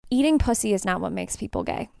eating pussy is not what makes people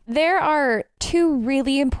gay. There are two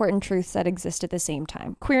really important truths that exist at the same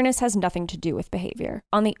time. Queerness has nothing to do with behavior.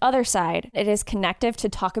 On the other side, it is connective to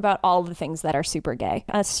talk about all the things that are super gay.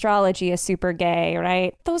 Astrology is super gay,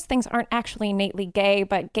 right? Those things aren't actually innately gay,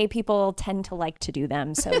 but gay people tend to like to do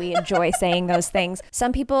them, so we enjoy saying those things.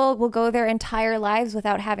 Some people will go their entire lives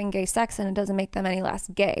without having gay sex, and it doesn't make them any less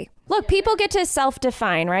gay. Look, people get to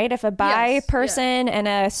self-define, right? If a bi person and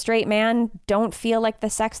a straight man don't feel like the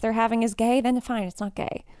sex they're having is gay, then fine, it's not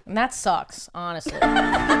gay. And that sucks, honestly.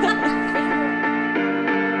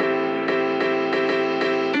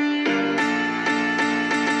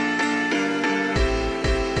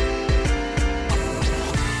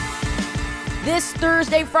 This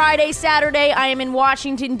Thursday, Friday, Saturday, I am in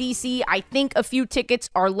Washington, D.C. I think a few tickets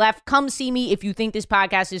are left. Come see me if you think this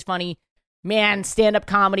podcast is funny. Man, stand-up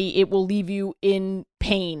comedy, it will leave you in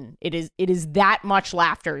pain. It is that much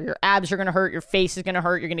laughter. Your abs are going to hurt. Your face is going to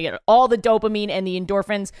hurt. You're going to get all the dopamine and the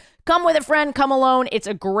endorphins. Come with a friend. Come alone. It's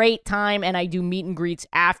a great time, and I do meet and greets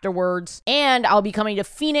afterwards. And I'll be coming to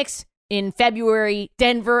Phoenix in February,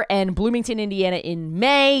 Denver, and Bloomington, Indiana in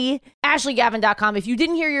May. AshleyGavin.com. If you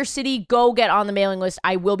didn't hear your city, go get on the mailing list.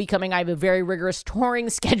 I will be coming. I have a very rigorous touring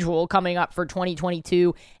schedule coming up for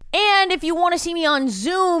 2022. And if you want to see me on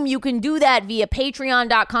Zoom, you can do that via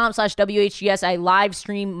patreon.com/WHGS. I live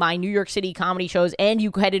stream my New York City comedy shows, and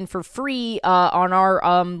you head in for free on our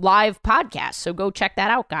live podcast. So go check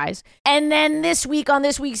that out, guys. And then this week, on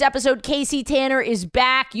this week's episode, Casey Tanner is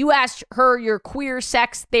back. You asked her your queer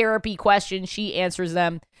sex therapy questions. She answers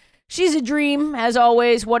them. She's a dream, as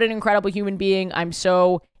always. What an incredible human being. I'm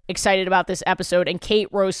so excited about this episode. And Kate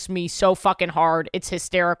roasts me so fucking hard. It's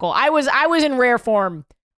hysterical. I was in rare form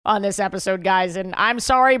on this episode, guys, and I'm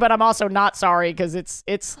sorry, but I'm also not sorry because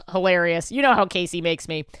it's hilarious. You know how Casey makes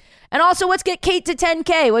me. And also, let's get Kate to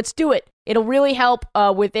 10K. Let's do it. It'll really help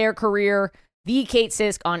with their career. The Kate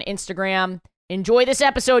Sisk on Instagram. Enjoy this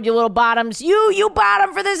episode, you little bottoms. You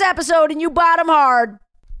bottom for this episode, and you bottom hard.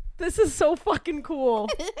 This is so fucking cool.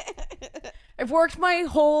 I've worked my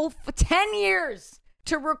whole 10 years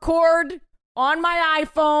to record on my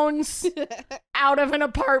iPhones out of an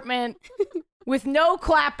apartment with no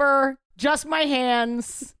clapper, just my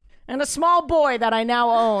hands, and a small boy that I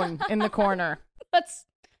now own in the corner.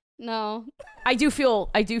 No. I do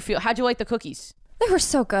feel, how'd you like the cookies? They were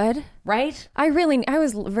so good. Right? I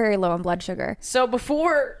was very low on blood sugar. So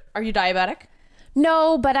are you diabetic?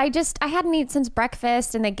 No, but I hadn't eaten since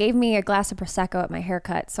breakfast, and they gave me a glass of Prosecco at my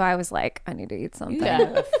haircut, so I was like, I need to eat something. You got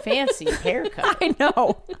a fancy haircut. I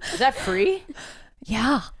know. Is that free?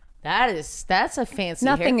 Yeah. That's a fancy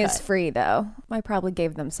Nothing haircut. is free, though. I probably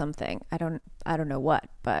gave them something. I don't know what,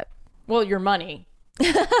 but... Well, your money.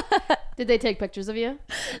 Did they take pictures of you?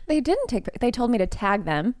 They didn't take... They told me to tag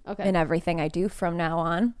them in everything I do from now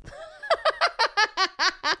on.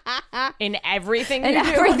 In everything In you do?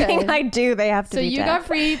 everything Okay. I do, they have to So be you tagged. got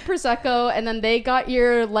free Prosecco, and then they got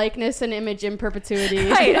your likeness and image in perpetuity.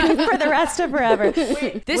 Right, for the rest of forever.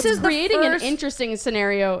 This is creating an an interesting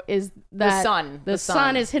scenario is that The the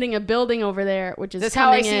sun is hitting a building over there, which is This is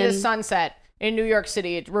how I coming see in. the sunset in New York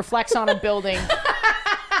City. It reflects on a building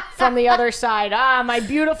from the other side. Ah, my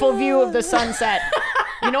beautiful view of the sunset.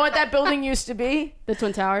 You know what that building used to be? The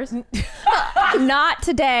Twin Towers. Not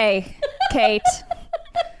today, Kate.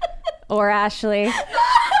 Or Ashley.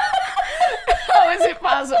 How is it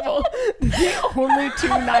possible? The only two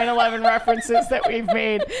 9/11 references that we've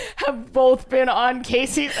made have both been on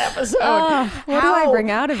Casey's episode. What do I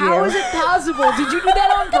bring out of you? How is it possible? Did you do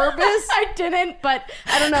that on purpose? I didn't, but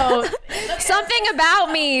I don't know. Something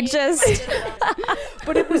about me just...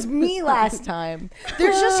 But it was me last time.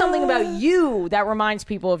 There's just something about you that reminds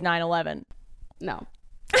people of 9/11. No.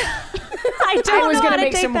 I was going to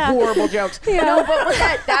make some horrible jokes. No, but look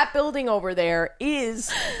at that building over there is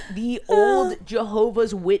the old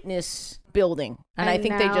Jehovah's Witness building. And I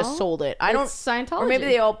think they just sold it. I don't Scientology. Or maybe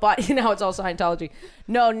they all bought, now it's all Scientology.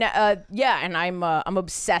 No, yeah, and I'm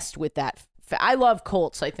obsessed with that. I love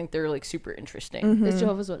cults. I think they're like super interesting. Is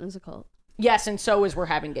Jehovah's Witness a cult? Yes, and so is We're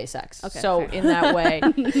Having Gay Sex. Okay, so fair. in that way,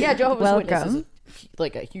 yeah, Jehovah's Witness is Welcome.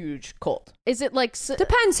 like a huge cult. Is it like...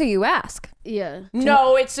 Depends who you ask. yeah.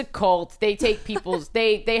 No, it's a cult. They take people's,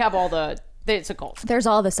 they have all the, it's a cult. There's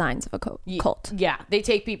all the signs of a cult. Yeah, they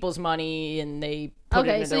take people's money and they put it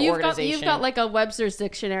Okay, into so their you've organization. got like a Webster's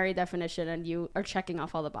dictionary definition, and you are checking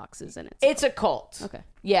off all the boxes in it. It's a cult. Okay.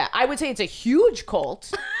 Yeah, I would say it's a huge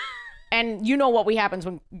cult. And you know what happens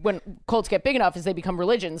when cults get big enough is they become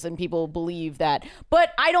religions and people believe that. But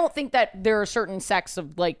I don't think that there are certain sects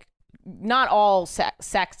of like, not all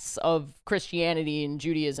sects of Christianity and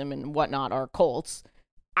Judaism and whatnot are cults.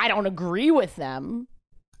 I don't agree with them.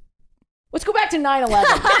 Let's go back to 9/11.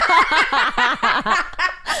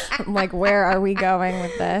 I'm like, where are we going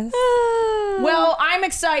with this? Well, I'm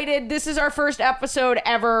excited. This is our first episode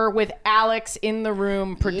ever with Alex in the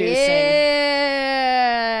room producing.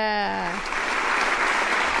 Yeah.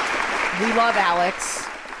 We love Alex.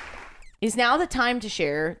 Is now the time to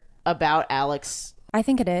share about Alex? I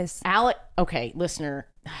think it is. Okay, listener.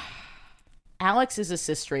 Alex is a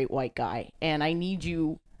cis straight white guy, and I need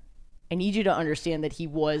you to understand that he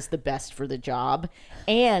was the best for the job,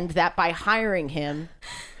 and that by hiring him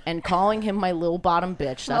and calling him my little bottom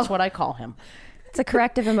bitch, that's what I call him. It's a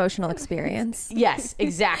corrective emotional experience. Yes,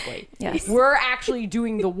 exactly. Yes. We're actually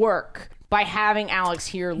doing the work by having Alex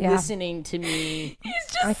here listening to me.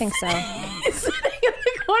 I think so. He's sitting in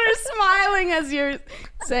the corner smiling as you're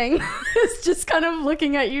saying this, just kind of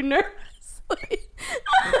looking at you nervously.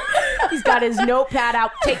 He's got his notepad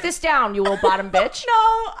out. Take this down, you little bottom bitch. No,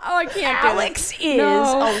 I can't. Alex is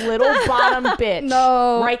a little bottom bitch.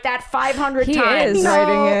 No. Write that 500 He times. is No.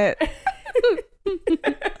 writing it.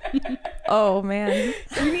 Oh, man.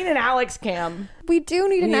 We need an Alex cam. We do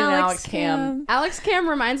need an need an Alex Alex cam. cam. Alex Cam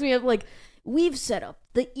reminds me of like, we've set up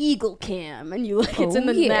the eagle cam, and you like it's in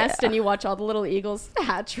the yeah. nest, and you watch all the little eagles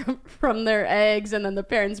hatch from their eggs, and then the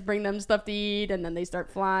parents bring them stuff to eat, and then they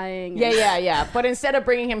start flying. Yeah. But instead of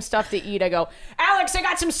bringing him stuff to eat, I go, Alex, I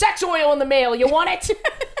got some sex oil in the mail. You want it?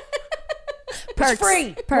 Perks. It's free. You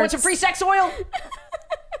want Perks. some free sex oil?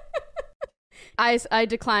 I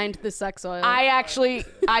declined the sex oil. I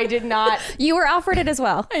did not. You were offered it as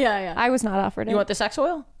well. yeah. I was not offered it. You want the sex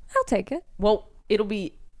oil? I'll take it. Well, it'll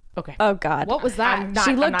be okay. Oh, God. What was that? I'm not-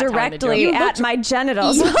 She I'm looked not telling the directly joke. at my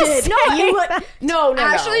genitals. You while did. saying that. No.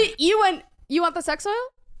 Actually, you want the sex oil?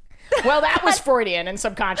 Well, that was Freudian and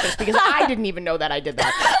subconscious because I didn't even know that I did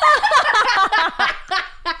that.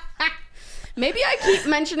 Maybe I keep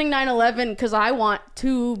mentioning 9/11 because I want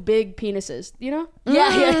two big penises, you know? Yeah,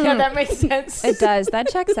 that makes sense. It does. That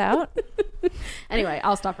checks out. Anyway,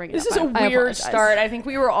 I'll stop bringing This it is up. a I weird apologize. start. I think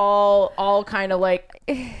we were all kind of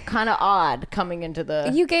odd coming into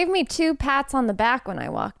the. You gave me 2 pats on the back when I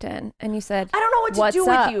walked in, and you said, I don't know what to "What's do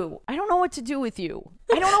up?" with you. I don't know what to do with you.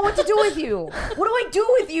 I don't know what to do with you. What do I do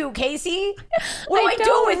with you, Casey? What do I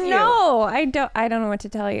do with you? No, I don't know what to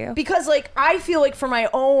tell you. Because I feel like for my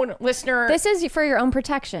own listener, This is for your own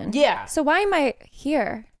protection. Yeah. So why am I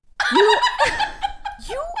here?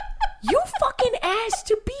 you fucking asked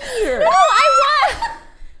to be here. No, I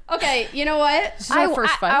was. Okay, you know what? This is our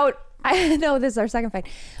first fight. I know this is our second fight.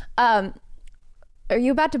 Are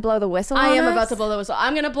you about to blow the whistle? I on am us? about to blow the whistle.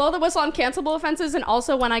 I'm going to blow the whistle on cancelable offenses and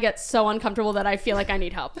also when I get so uncomfortable that I feel like I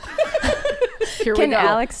need help. Here Can we go.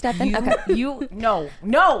 Alex step in? Okay. No.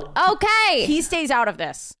 Okay. He stays out of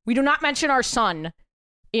this. We do not mention our son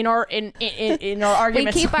in our in our We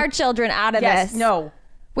arguments. keep our children out of yes. this. No.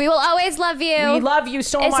 We will always love you. We love you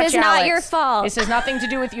so This much, is not Alex. your fault. This has nothing to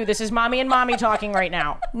do with you. This is mommy and mommy talking right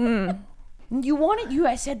now. You wanted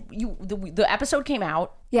I said the episode came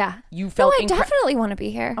out. Yeah. You felt No, I definitely want to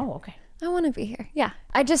be here. Oh, okay. I want to be here. Yeah.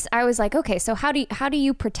 I was like, okay, so how do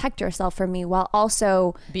you protect yourself from me while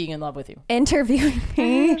also Being in love with you. interviewing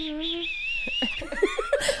me?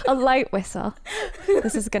 A light whistle.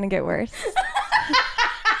 This is gonna get worse.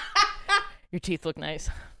 Your teeth look nice.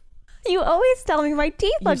 You always tell me my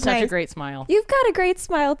teeth You look have such nice. a great smile. You've got a great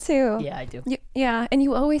smile too. Yeah, I do. Yeah, and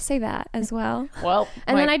you always say that as well. Well,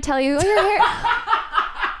 And then I tell you, oh, your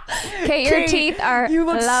hair. Okay, your teeth are you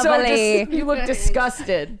look lovely. you look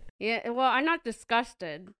disgusted. Yeah, well, I'm not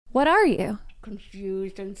disgusted. What are you?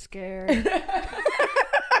 Confused and scared.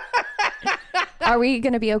 Are we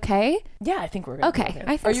gonna be okay? Yeah, I think we're gonna be Okay,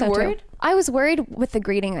 I think Are you so worried? too. I was worried with the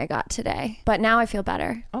greeting I got today, but now I feel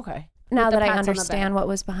better. Okay. Now the that I pats on the understand what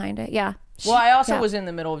was behind it. Yeah. Well, I also Yeah. was in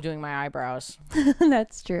the middle of doing my eyebrows.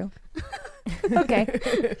 That's true.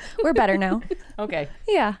 Okay. We're better now. Okay.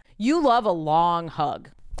 Yeah. You love a long hug.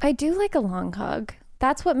 I do like a long hug.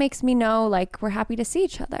 That's what makes me know like we're happy to see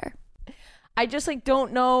each other. I just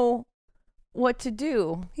don't know what to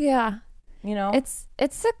do, Yeah. you know? It's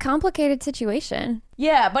a complicated situation.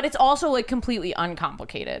 Yeah, but it's also completely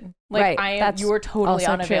uncomplicated. Right, that's you are totally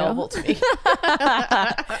also unavailable to me.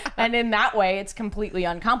 And in that way it's completely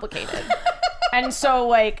uncomplicated. And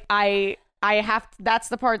so I have that's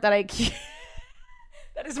the part that I keep.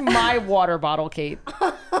 That is my water bottle, Kate.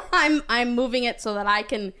 I'm moving it so that I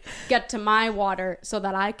can get to my water so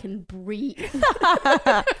that I can breathe.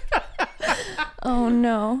 Oh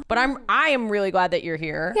no. But I am really glad that you're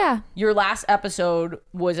here. Yeah. Your last episode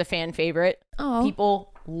was a fan favorite. Oh.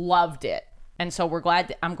 People loved it. And so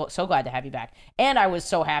I'm so glad to have you back. And I was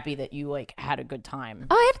so happy that you had a good time.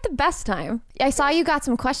 Oh, I had the best time. I saw you got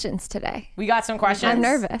some questions today. We got some questions. I'm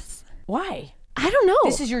nervous. Why? I don't know.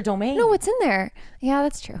 This is your domain. No, what's in there? Yeah,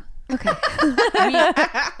 that's true. Okay.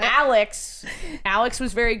 Alex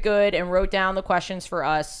was very good and wrote down the questions for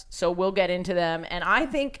us, so we'll get into them. And I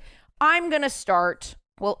think I'm gonna start.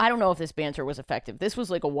 Well, I don't know if this banter was effective. This was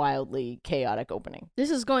like a wildly chaotic opening.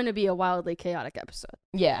 This is going to be a wildly chaotic episode.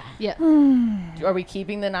 Yeah. Yeah. Are we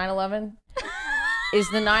keeping the 9/11? Is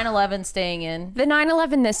the 9/11 staying in? The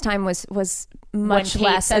 9/11 this time was much When Kate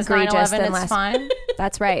less says egregious 9/11, than it's last. fine.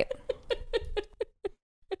 That's right.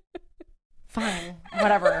 Fine.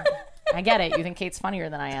 Whatever. I get it. You think Kate's funnier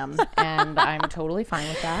than I am, and I'm totally fine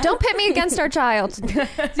with that. Don't pit me against our child. See,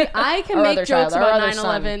 I can Our make other jokes child, our about other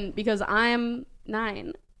son. 9/11 because I'm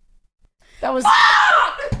 9. That was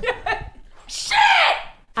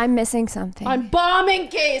I'm missing something. I'm bombing,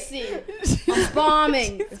 Casey. I'm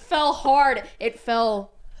bombing. It fell hard. It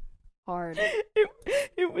fell hard.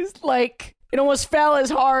 it was like it almost fell as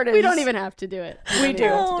hard as We don't even have to do it. We do.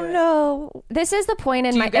 Oh no! This is the point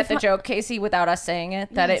in Do my. you get if the my- joke, Casey, without us saying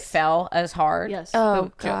it? That it Yes. fell as hard? Yes.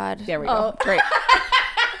 Oh God! There we go. Great.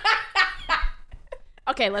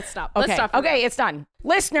 Okay, let's stop. Okay. Let's stop. Okay, it's done.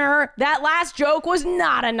 Listener, that last joke was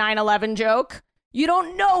not a 9/11 joke. You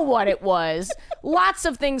don't know what it was. Lots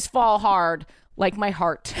of things fall hard, like my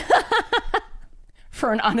heart.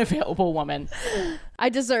 For an unavailable woman. I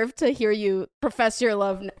deserve to hear you profess your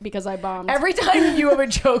love because I bombed. Every time you have a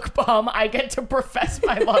joke bomb, I get to profess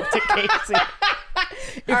my love to Casey.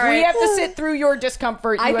 If we right. have to sit through your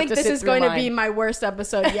discomfort, you I have think to this sit is through going to mine. be my worst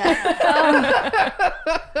episode yet.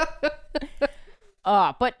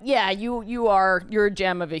 But yeah, you're a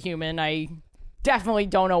gem of a human. I definitely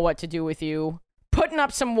don't know what to do with you. Putting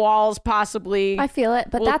up some walls, possibly. I feel it,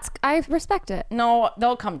 but Well- I respect it. No,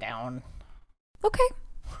 they'll come down. Okay.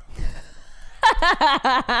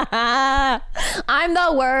 I'm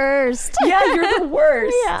the worst. Yeah, you're the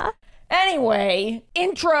worst. Yeah. Anyway,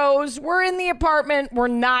 intros. We're in the apartment. We're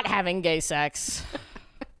not having gay sex.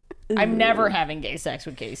 I'm never having gay sex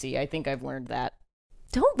with Casey. I think I've learned that.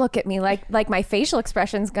 Don't look at me like my facial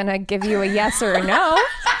expression's gonna give you a yes or a no.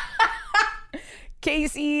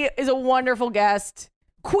 Casey is a wonderful guest.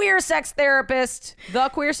 Queer sex therapist. The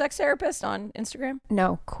queer sex therapist on Instagram.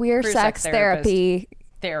 No, queer Queer sex sex therapist.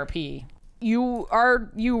 therapy. You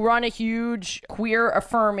run a huge queer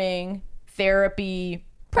affirming therapy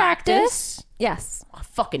practice. Yes, I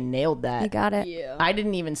fucking nailed that. you got it. Yeah. I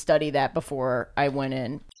didn't even study that before I went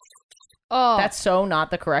in. Oh, That's so not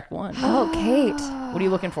the correct one. Oh, Kate. What are you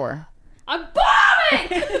looking for? I'm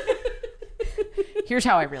bombing. Here's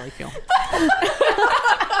how I really feel.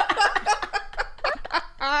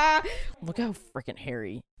 Look how freaking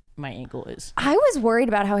hairy my ankle is. I was worried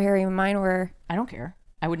about how hairy mine were. I don't care.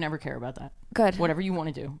 I would never care about that. Good. Whatever you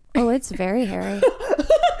want to do. Oh, it's very hairy.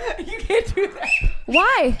 You can't do that.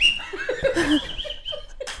 Why?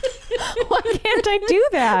 Why can't I do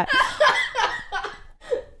that?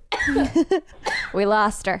 We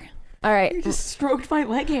lost her. All right. You just stroked my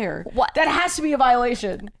leg hair. What? That has to be a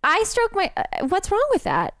violation. I stroke my. What's wrong with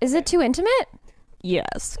that? Is it too intimate?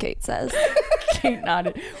 Yes, Kate says. Kate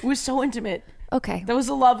nodded. It was so intimate. Okay. That was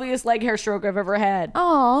the loveliest leg hair stroke I've ever had.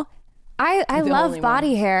 Oh, I The love only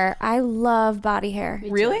body hair. I love body hair.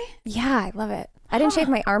 Really? Yeah, I love it. I didn't shave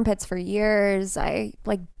my armpits for years. I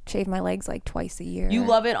shave my legs like twice a year. You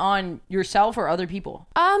love it on yourself or other people?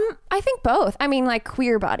 I think both. I mean, like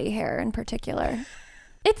queer body hair in particular.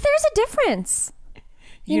 There's a difference.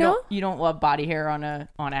 You know? You don't love body hair on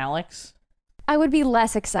Alex? I would be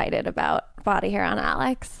less excited about body hair on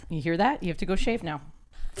Alex. You hear that? You have to go shave now.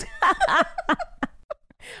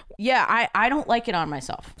 Yeah, I don't like it on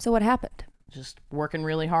myself. So what happened? Just working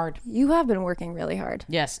really hard. You have been working really hard.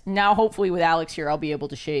 Yes. Now, hopefully, with Alex here, I'll be able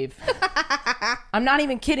to shave. I'm not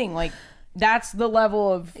even kidding. Like, that's the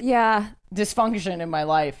level of Yeah. dysfunction in my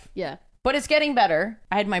life. Yeah. But it's getting better.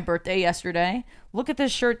 I had my birthday yesterday. Look at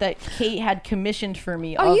this shirt that Kate had commissioned for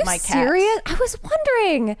me Are of you my cats. serious? I was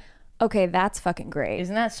wondering. Okay, that's fucking great.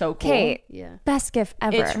 Isn't that so cool? Kate, Yeah. best gift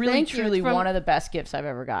ever. It's really, Thank you. truly It's from- one of the best gifts I've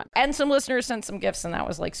ever gotten. And some listeners sent some gifts, and that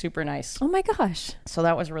was like super nice. Oh my gosh. So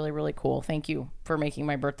that was really, really cool. Thank you for making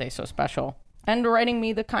my birthday so special and writing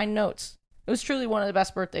me the kind notes. It was truly one of the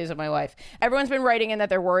best birthdays of my life. Everyone's been writing in that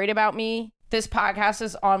they're worried about me. This podcast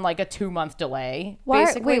is on like a 2-month delay.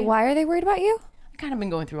 Basically. Why are they worried about you? I've kind of been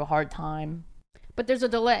going through a hard time. But there's a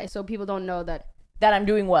delay, so people don't know that That I'm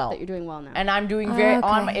doing well. you're doing well now. And I'm doing very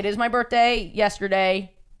Okay. it is my birthday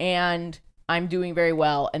yesterday, and I'm doing very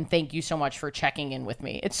well, and thank you so much for checking in with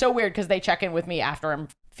me. It's so weird because they check in with me after I'm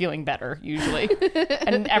feeling better, usually.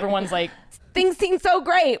 And everyone's like, things seem so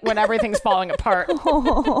great when everything's falling apart.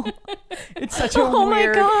 It's such a Oh my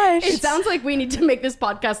weird... gosh. It sounds like we need to make this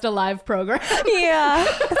podcast a live program. Yeah,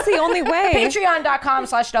 that's the only way.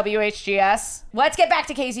 Patreon.com/WHGS. Let's get back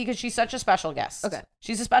to Casey because she's such a special guest. Okay.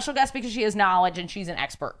 She's a special guest because she has knowledge and she's an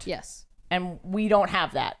expert. Yes. And we don't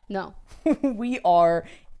have that. No. We are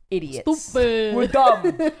idiots. Stupid. We're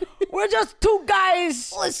dumb. We're just two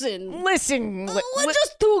guys. Listen. Listen. We're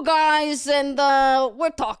just two guys and we're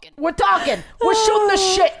talking. We're talking. We're shooting the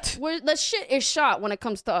shit. The shit is shot when it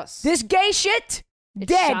comes to us. This gay shit,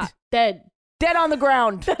 It's dead. shot. Dead. Dead on the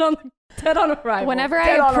ground. Dead on arrival. Whenever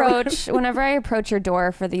I approach your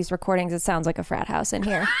door for these recordings, it sounds like a frat house in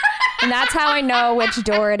here. And that's how I know which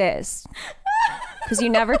door it is. Because you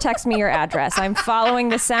never text me your address. I'm following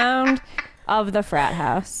the sound of the frat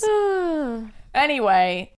house.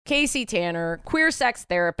 Anyway, Casey Tanner, queer sex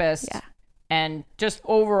therapist, Yeah. and just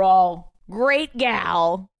overall great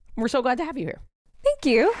gal. We're so glad to have you here. Thank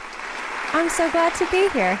you. I'm so glad to be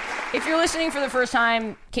here. If you're listening for the first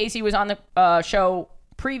time, Casey was on the show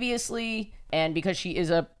previously, and because she is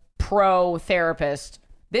a pro therapist,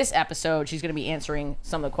 this episode she's going to be answering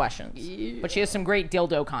some of the questions. Yeah. But she has some great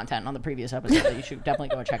dildo content on the previous episode that you should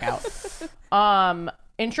definitely go check out.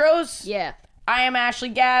 Intros? Yeah. I am Ashley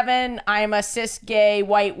Gavin. I am a cis gay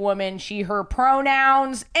white woman, she, her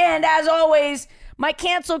pronouns. And as always, my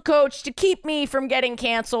cancel coach to keep me from getting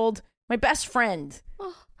canceled, my best friend,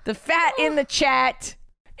 the fat in the chat.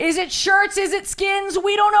 Is it shirts? Is it skins?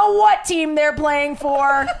 We don't know what team they're playing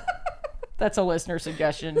for. That's a listener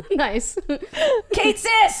suggestion. Nice. Kate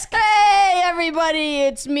Sisk! Hey, everybody.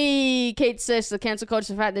 It's me, Kate Sisk, the cancel coach,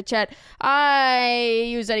 the fat in the chat. I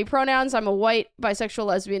use any pronouns. I'm a white, bisexual,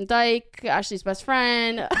 lesbian dyke, Ashley's best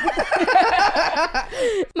friend.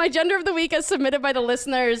 My gender of the week, as submitted by the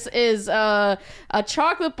listeners, is a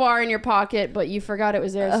chocolate bar in your pocket, but you forgot it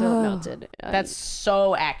was there, so it melted. That's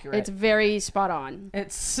so accurate. It's very spot on.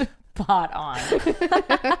 It's spot on.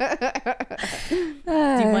 Do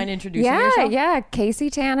you mind introducing yourself? Yeah. Casey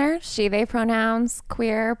Tanner, she, they pronouns,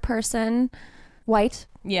 queer person, white.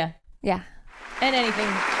 Yeah. Yeah. And anything.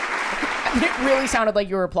 It really sounded like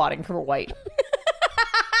you were applauding for white.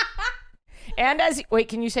 And wait,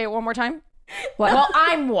 can you say it one more time? What? Well,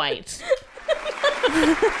 I'm white.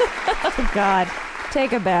 Oh, God.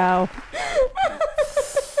 Take a bow.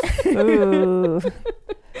 Ooh.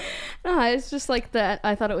 No, it's just like that.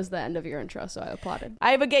 I thought it was the end of your intro, so I applauded.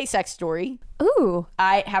 I have a gay sex story. Ooh.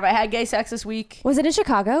 I had gay sex this week. Was it in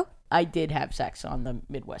Chicago? I did have sex on the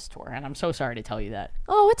Midwest tour, and I'm so sorry to tell you that.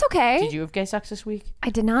 Oh, it's okay. Did you have gay sex this week? I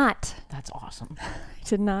did not. That's awesome. I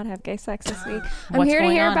did not have gay sex this week. I'm What's here to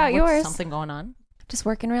going hear on? about What's yours. Something going on? Just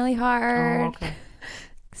working really hard. Oh, okay.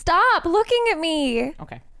 Stop looking at me.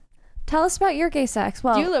 Okay. Tell us about your gay sex.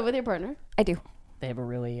 Well, Do you live with your partner? I do. They have a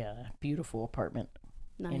really beautiful apartment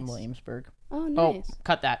Nice. in Williamsburg. Oh, nice. Oh,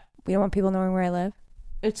 cut that. We don't want people knowing where I live.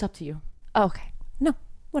 It's up to you. Oh, okay. No,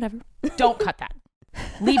 whatever. Don't cut that.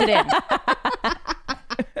 Leave it in.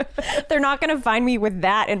 They're not going to find me with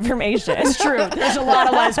that information. It's true. There's a lot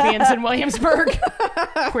of lesbians in Williamsburg.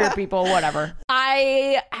 Queer people, whatever.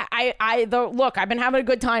 Look, I've been having a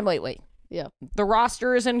good time lately. Yeah. The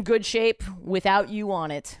roster is in good shape without you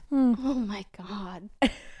on it. Oh, my God.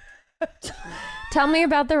 Tell me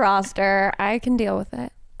about the roster. I can deal with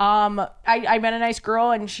it. I met a nice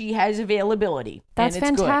girl and she has availability. That's and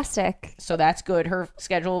it's fantastic. Good. So that's good. Her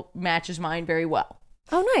schedule matches mine very well.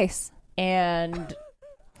 Oh, nice. And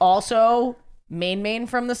also, Main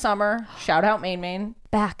from the summer. Shout out Main.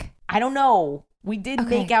 Back. I don't know. We did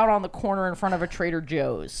Okay. make out on the corner in front of a Trader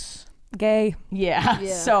Joe's. Gay. Yeah.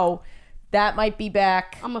 Yeah. So that might be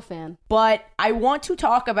back. I'm a fan. But I want to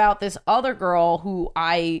talk about this other girl who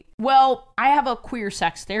I have a queer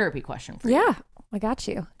sex therapy question for you. Yeah, I got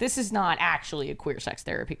you. This is not actually a queer sex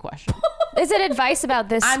therapy question. Is it advice about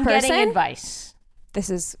this I'm person? getting advice. This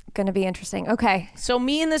is going to be interesting. Okay. So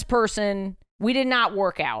me and this person, we did not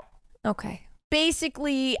work out. Okay.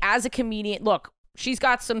 Basically, as a comedian, look, she's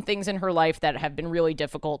got some things in her life that have been really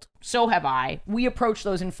difficult. So have I. We approach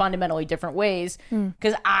those in fundamentally different ways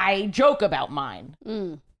because I joke about mine.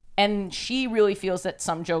 And she really feels that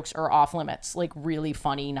some jokes are off limits, like really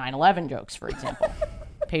funny 9/11 jokes, for example.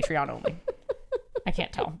 Patreon only. I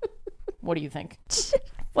can't tell. What do you think?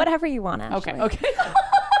 Whatever you want, Ashley. Okay.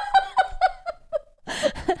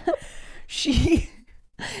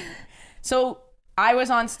 So I was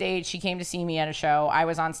on stage. She came to see me at a show. I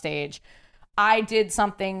was on stage. I did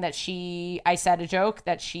something that I said a joke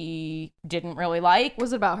that she didn't really like.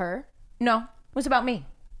 Was it about her? No, it was about me.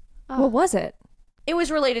 What was it? It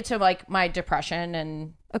was related to like my depression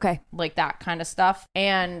and Okay. like that kind of stuff.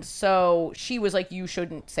 And so she was like, you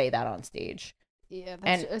shouldn't say that on stage. Yeah,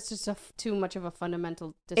 And- it's just too much of a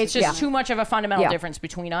fundamental It's disagreement. just too much of a fundamental Yeah. difference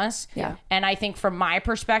between us. Yeah. And I think from my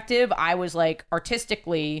perspective, I was like,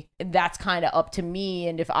 artistically, that's kind of up to me.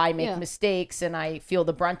 And if I make Yeah. mistakes and I feel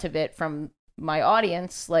the brunt of it from my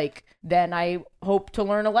audience, like, then I hope to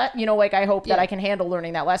learn I hope that Yeah. I can handle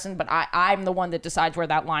learning that lesson. But I'm the one that decides where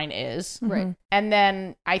that line is. Right. And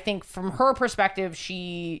then I think from her perspective,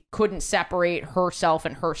 she couldn't separate herself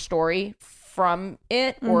and her story from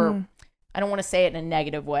it, or I don't want to say it in a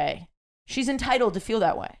negative way. She's entitled to feel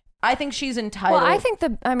that way. I think she's entitled. Well, I think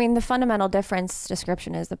the fundamental difference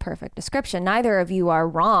description is the perfect description. Neither of you are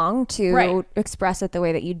wrong to Right. express it the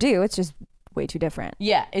way that you do. It's just way too different.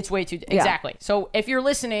 Yeah, it's way too exactly. So if you're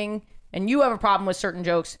listening and you have a problem with certain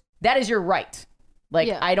jokes, that is your right. Like,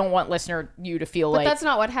 Yeah. I don't want you to feel But like that's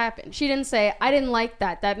not what happened. She didn't say, I didn't like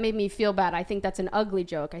that. That made me feel bad. I think that's an ugly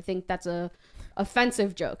joke. I think that's a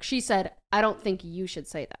offensive joke. She said, I don't think you should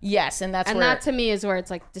say that. yes, and that's And where that to me is where it's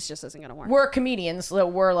like, this just isn't going to work. we're comedians, so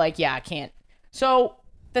we're like, yeah, I can't. So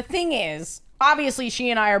the thing is, obviously, she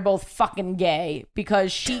and I are both fucking gay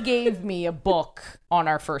because she gave me a book on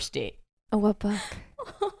our first date. Oh, what book?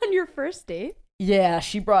 On your first date? Yeah,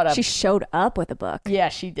 she brought up. She showed up with a book. Yeah,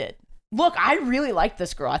 she did. Look, I really liked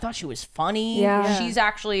this girl. I thought she was funny. Yeah. She's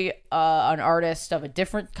actually an artist of a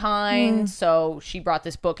different kind. So she brought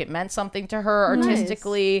this book. It meant something to her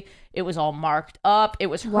artistically. It was all marked up. It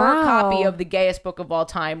was her Wow. copy of the gayest book of all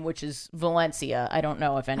time, which is Valencia. I don't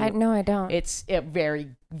know if any. No, I don't. It's very,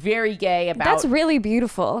 very gay about. That's really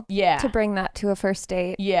beautiful. Yeah. To bring that to a first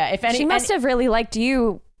date. Yeah. If any, She must have really liked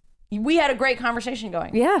you. we had a great conversation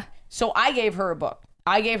going. Yeah. So I gave her a book.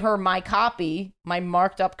 I gave her my copy, my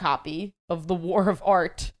marked up copy of The War of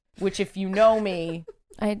Art, which, if you know me,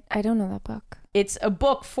 I don't know that book. it's a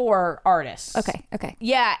book for artists. Okay.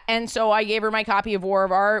 Yeah. And so I gave her my copy of War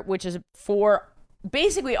of Art, which is for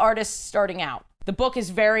basically artists starting out. The book is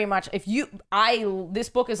very much, this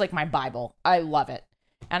book is like my Bible. I love it.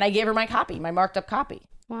 And I gave her my copy, my marked up copy.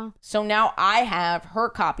 Wow. So now I have her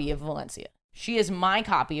copy of Valencia. She is my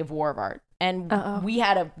copy of War of Art. And we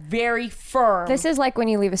had a very firm. This is like when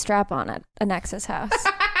you leave a strap on at a Nexus house.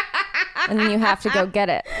 And then you have to go get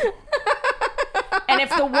it. And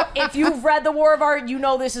if you've read The War of Art, you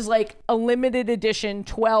know this is like a limited edition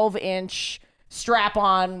 12-inch strap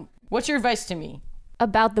on. What's your advice to me?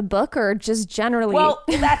 About the book or just generally? Well,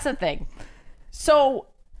 that's the thing. So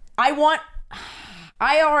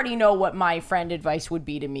I already know what my friend advice would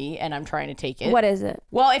be to me, and I'm trying to take it. what is it?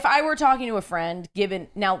 Well, if I were talking to a friend, given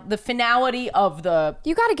now the finality of the.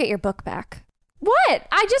 You got to get your book back. What?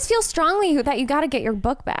 I just feel strongly that you got to get your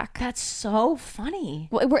book back. That's so funny.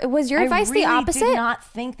 Was your advice the I opposite? did not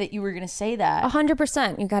think that you were going to say that.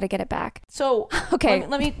 100%. You got to get it back. So, Okay.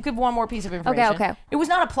 let me give one more piece of information. Okay. It was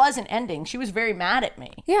not a pleasant ending. She was very mad at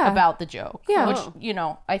me Yeah. about the joke. Yeah. Which,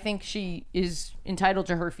 I think she is entitled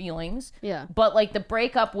to her feelings. Yeah. But, like, the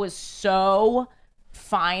breakup was so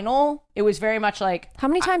final. It was very much like How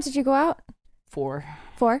many times did you go out? 4.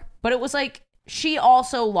 4? But it was like she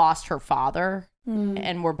also lost her father.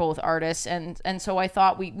 And we're both artists. And so I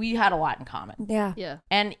thought we had a lot in common. Yeah. Yeah.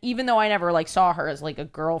 And even though I never like saw her as like a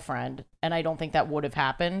girlfriend, and I don't think that would have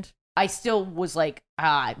happened, I still was like,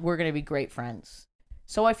 we're gonna be great friends.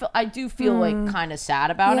 So I do feel like kind of sad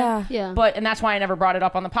about Yeah. it. Yeah. And that's why I never brought it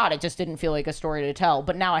up on the pod. It just didn't feel like a story to tell.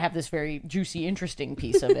 But now I have this very juicy, interesting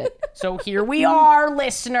piece of it. So here we are,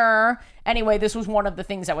 listener. Anyway, this was one of the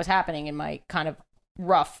things that was happening in my kind of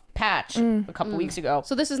rough patch a couple weeks ago.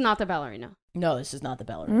 So this is not the ballerina. No, this is not the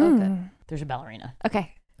ballerina. Okay. There's a ballerina.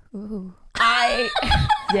 Okay. Ooh.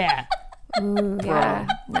 Yeah. Ooh, yeah.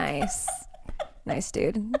 Nice. Nice,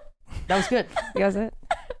 dude. That was good. Was it?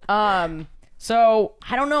 So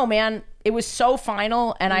I don't know, man. It was so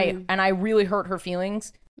final, and I really hurt her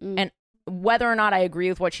feelings. And whether or not I agree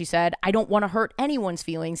with what she said, I don't want to hurt anyone's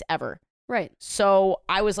feelings ever. Right. So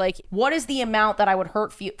I was like, what is the amount that I would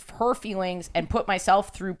hurt her feelings and put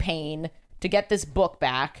myself through pain to get this book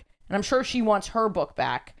back? And I'm sure she wants her book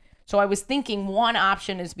back. So I was thinking one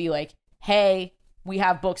option is be like, hey, we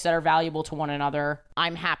have books that are valuable to one another.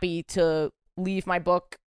 I'm happy to leave my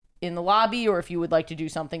book in the lobby, or if you would like to do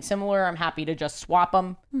something similar, I'm happy to just swap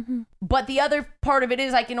them. But the other part of it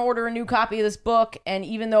is I can order a new copy of this book, and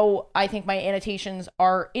even though I think my annotations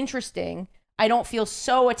are interesting, I don't feel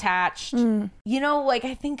so attached. Like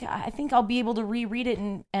I think I'll be able to reread it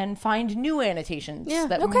and find new annotations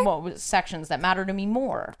sections that matter to me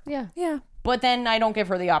more. Yeah. Yeah. But then I don't give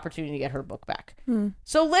her the opportunity to get her book back.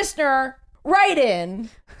 So listener, write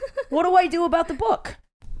in. What do I do about the book?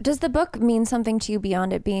 Does the book mean something to you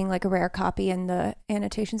beyond it being like a rare copy and the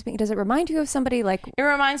annotations being, does it remind you of somebody like, It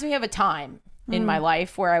reminds me of a time in my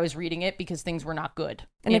life where I was reading it because things were not good.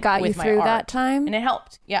 and it got you with my through art. that time? And it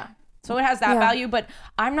helped. Yeah. So it has that Yeah. value, but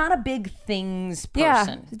I'm not a big things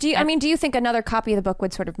person. Do you think another copy of the book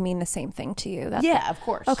would sort of mean the same thing to you? That's Yeah, of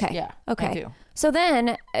course. Okay. Yeah. Okay. I do. So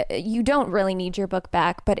then you don't really need your book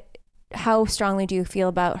back, but how strongly do you feel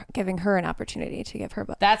about giving her an opportunity to give her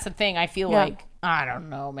book? That's the thing. I feel Yeah. like, I don't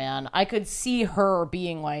know, man. I could see her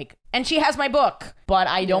being like, and she has my book, but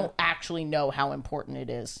I don't actually know how important it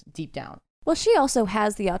is deep down. Well, she also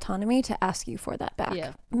has the autonomy to ask you for that back.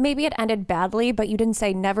 Yeah. Maybe it ended badly, but you didn't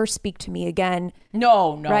say never speak to me again.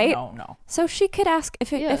 No. Right? No. So she could ask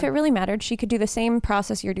if it really mattered. She could do the same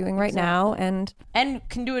process you're doing right now, and And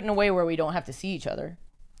can do it in a way where we don't have to see each other.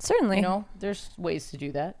 certainly, You know, there's ways to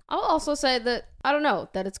do that. I'll also say that I don't know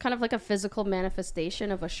that it's kind of like a physical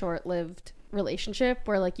manifestation of a short-lived relationship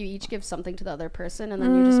where like you each give something to the other person and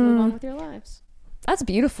then you just move on with your lives. that's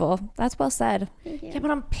beautiful. That's well said. Yeah, but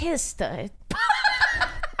I'm pissed.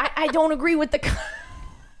 I don't agree with the.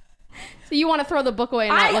 So you want to throw the book away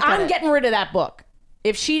and not look at I'm it. getting rid of that book.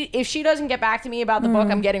 If she doesn't get back to me about the book,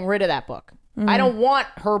 I'm getting rid of that book. I don't want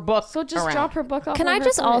her book. So just around. drop her book off. Can on I her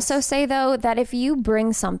just place. also say though that if you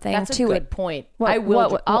bring something That's a to good it, point. What- I will.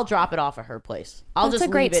 what- I'll drop it off at her place. I'll That's just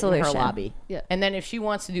a great leave it in her solution. lobby. Yeah. And then if she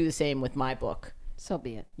wants to do the same with my book, So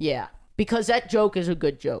be it. yeah, because that joke is a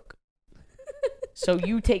good joke. So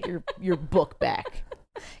you take your book back.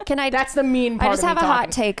 can I? That's the mean part. I just of have me a hot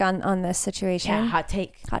talking. take on this situation. Yeah, hot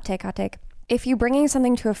take. Hot take. If you're bringing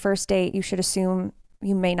something to a first date, you should assume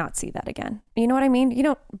you may not see that again. You know what I mean? You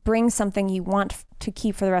don't bring something you want to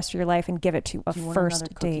keep for the rest of your life and give it to a you want first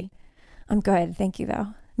another cookie? date. I'm good. Thank you, though.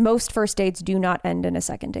 Most first dates do not end in a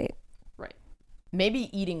second date. Right. Maybe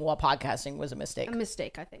eating while podcasting was a mistake. A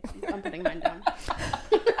mistake, I think. I'm putting mine down.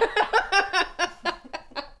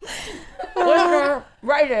 Listener,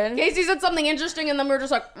 right in. Casey said something interesting, and then we were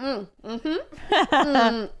just like,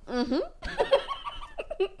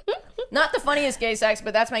 Not the funniest gay sex,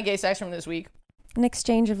 but that's my gay sex from this week. An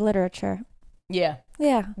exchange of literature. Yeah.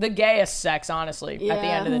 Yeah. The gayest sex, honestly, at the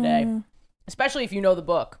end of the day. Especially if you know the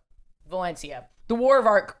book. Valencia. The War of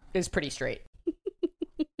Art is pretty straight.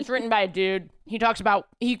 It's written by a dude.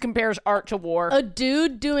 He compares art to war. a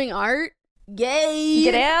dude doing art? Gay.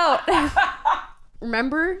 Get out.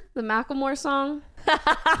 Remember the Macklemore song?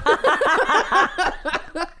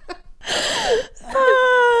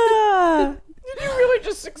 Did you really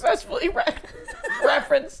just successfully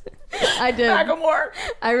reference I did. Macklemore?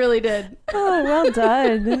 I really did. Oh, well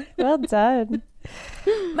done. Well done.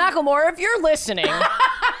 Macklemore, if you're listening, turns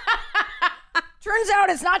out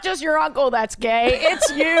it's not just your uncle that's gay,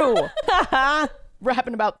 it's you.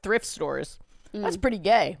 Rapping about thrift stores. That's pretty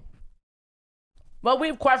gay. Well, we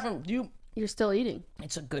have questions. You're still eating.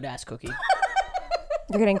 It's a good ass cookie.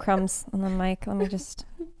 You're getting crumbs on the mic. Let me just.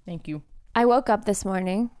 Thank you. I woke up this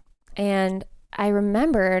morning and I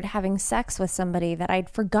remembered having sex with somebody that I'd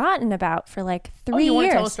forgotten about for like 3 years. You want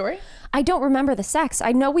to tell a story? I don't remember the sex.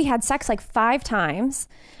 I know we had sex like 5 times.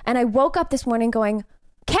 And I woke up this morning going,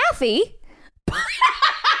 Kathy?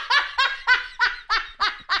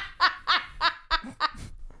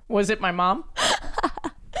 Was it my mom?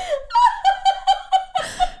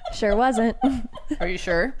 Sure wasn't. Are you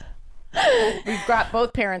sure? We've got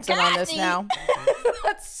both parents in on this now.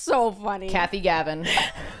 That's so funny. Kathy Gavin.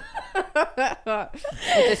 With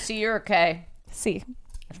a C or a K? See,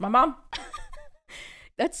 It's my mom.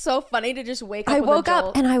 That's so funny to just wake up. I with a woke up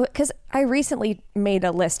jolt. and because I recently made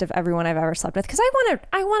a list of everyone I've ever slept with because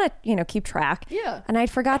I want to keep track. Yeah. And I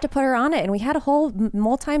forgot to put her on it, and we had a whole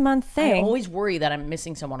multi-month I thing. always worry that I'm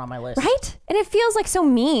missing someone on my list. Right? And it feels like so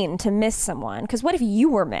mean to miss someone. Because what if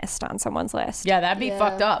you were missed on someone's list? Yeah, that'd be Yeah.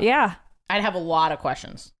 fucked up. Yeah. I'd have a lot of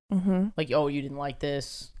questions. Mm-hmm. Like, oh, you didn't like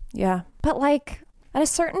this. Yeah. But like at a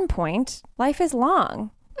certain point, life is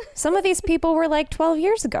long. Some of these people were like 12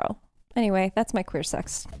 years ago. Anyway, that's my queer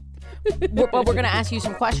sex. But we're going to ask you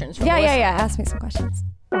some questions. From Yeah. the listeners. Ask me some questions.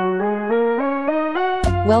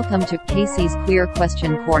 Welcome to Casey's Queer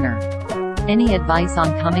Question Corner. Any advice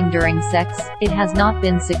on coming during sex? It has not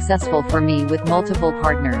been successful for me with multiple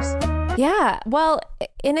partners. Yeah. Well,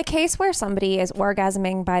 in a case where somebody is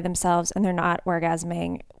orgasming by themselves and they're not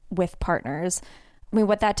orgasming with partners, I mean,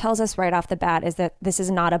 what that tells us right off the bat is that this is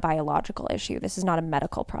not a biological issue. This is not a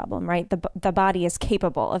medical problem, right? The body is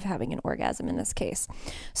capable of having an orgasm in this case.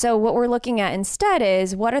 So what we're looking at instead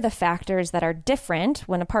is what are the factors that are different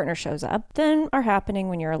when a partner shows up than are happening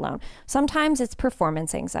when you're alone. Sometimes it's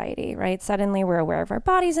performance anxiety, right? Suddenly we're aware of our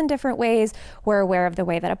bodies in different ways. We're aware of the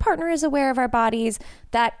way that a partner is aware of our bodies.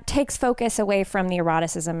 That takes focus away from the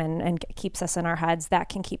eroticism and keeps us in our heads. That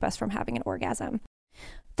can keep us from having an orgasm.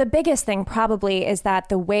 The biggest thing probably is that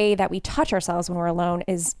the way that we touch ourselves when we're alone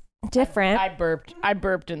is different. I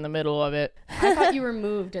burped in the middle of it. I thought you were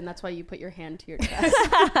moved, and that's why you put your hand to your chest.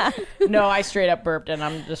 No, I straight up burped, and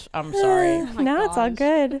I'm sorry. No, it's all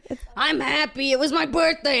good. I'm happy. It was my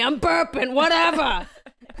birthday. I'm burping. Whatever.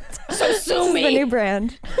 So sue me. The new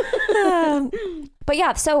brand. But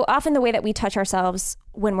yeah, so often the way that we touch ourselves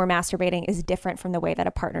when we're masturbating is different from the way that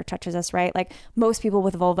a partner touches us, right? Like most people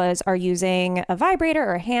with vulvas are using a vibrator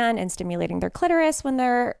or a hand and stimulating their clitoris when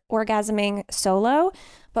they're orgasming solo.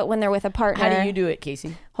 But when they're with a partner... How do you do it,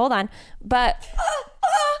 Casey? Hold on. But...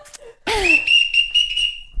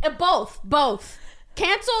 Both.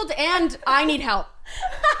 Canceled and I need help.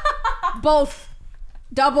 Both.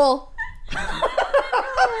 Double.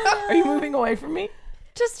 Are you moving away from me?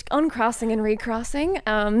 Just uncrossing and recrossing.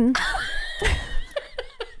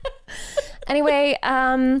 Anyway,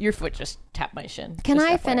 your foot just tapped my shin. Can Just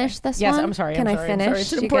I FYI. finish this Yes, one? I'm sorry. Can I'm I sorry, finish? I'm sorry.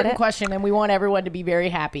 It's an Do you get important it? question, and we want everyone to be very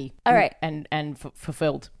happy. All right. And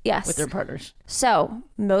fulfilled. Yes. With their partners. So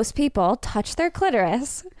most people touch their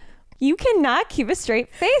clitoris. You cannot keep a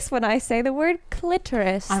straight face when I say the word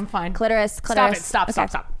clitoris. I'm fine. Clitoris. Stop it. Stop. Okay.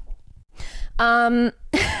 Stop.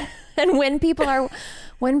 And when people are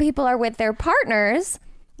with their partners,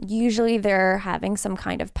 usually they're having some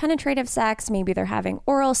kind of penetrative sex, maybe they're having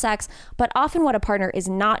oral sex, but often what a partner is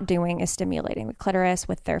not doing is stimulating the clitoris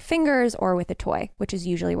with their fingers or with a toy, which is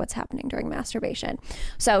usually what's happening during masturbation.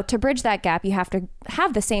 So to bridge that gap, you have to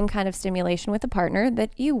have the same kind of stimulation with a partner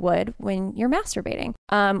that you would when you're masturbating,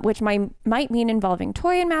 which might mean involving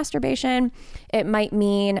toy in masturbation. It might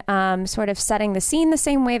mean sort of setting the scene the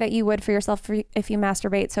same way that you would for yourself if you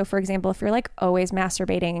masturbate. So for example, if you're like always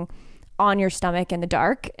masturbating on your stomach in the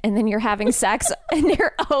dark and then you're having sex and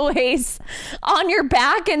you're always on your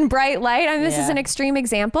back in bright light. I mean, this is an extreme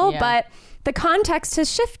example, but the context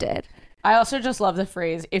has shifted. I also just love the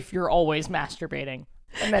phrase, if you're always masturbating,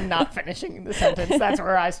 and then not finishing the sentence. That's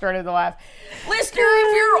where I started to laugh. Listener,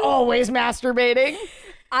 if you're always masturbating.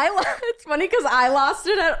 It's funny because I lost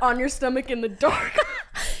it on your stomach in the dark.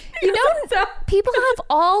 You know, people have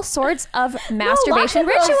all sorts of masturbation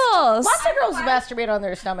rituals. Lots of girls masturbate on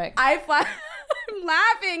their stomach. I'm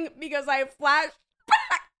laughing because I flashed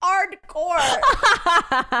back hardcore.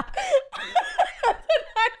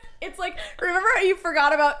 It's like, remember how you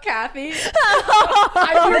forgot about Kathy?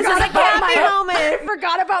 I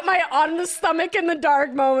forgot about my on the stomach in the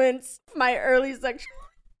dark moments, my early sexual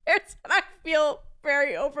experience, and I feel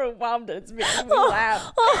very overwhelmed. It's making me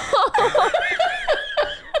laugh.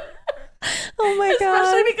 Oh my god.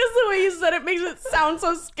 Especially because the way you said it makes it sound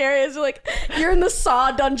so scary. As you're in the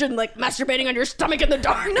Saw dungeon, like masturbating on your stomach in the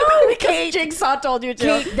dark. No, because Jigsaw told you to.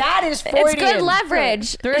 Kate, that is Freudian. It's good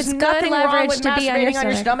leverage. There's it's nothing good wrong leverage with to be masturbating on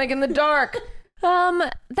your stomach. stomach in the dark.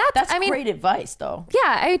 That's great advice, though.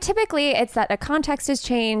 Yeah, typically it's that a context has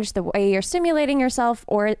changed, the way you're stimulating yourself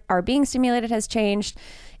or are being stimulated has changed.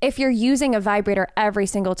 If you're using a vibrator every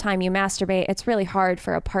single time you masturbate, it's really hard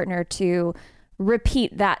for a partner to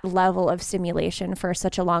repeat that level of stimulation for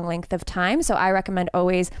such a long length of time. So I recommend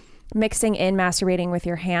always mixing in masturbating with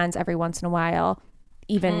your hands every once in a while,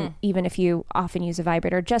 even if you often use a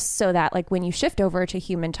vibrator, just so that like when you shift over to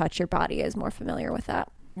human touch, your body is more familiar with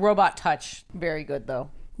that. Robot touch, very good though.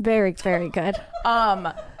 Very, very good.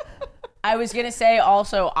 I was gonna say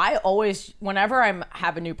also, I always, whenever I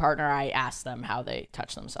have a new partner, I ask them how they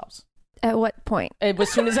touch themselves. At what point?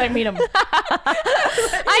 As soon as I meet them.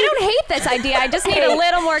 I don't hate this idea. I just need a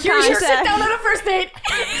little more Here's your context. sit down on a first date.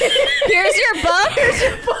 Here's your book. Here's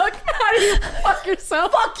your book. How do you fuck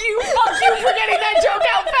yourself? Fuck you for getting that joke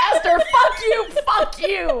out faster. Fuck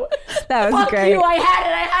you. That was Fuck great. you, I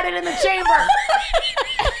had it in the chamber.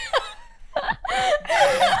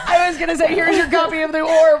 I was gonna say, here's your copy of the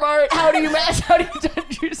War of Art. How do you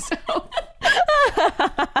touch yourself?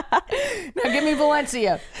 Now give me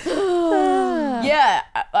Valencia. Yeah,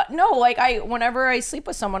 no, like whenever I sleep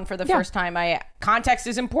with someone for the first time, context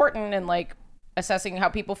is important and like assessing how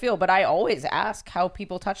people feel, but I always ask how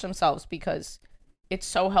people touch themselves because it's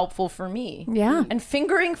so helpful for me. Yeah. And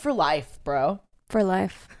fingering for life, bro. For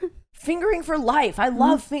life. Fingering for life. I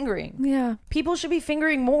love fingering. Yeah. People should be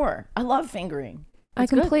fingering more. I love fingering. I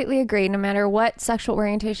completely agree. No matter what sexual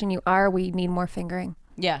orientation you are, we need more fingering.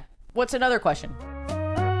 Yeah. What's another question?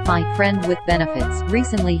 My friend with benefits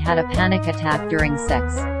recently had a panic attack during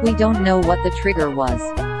sex. We don't know what the trigger was.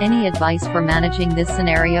 Any advice for managing this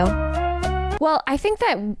scenario? Well, I think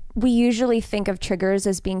that we usually think of triggers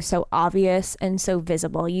as being so obvious and so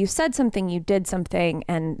visible. You said something, you did something,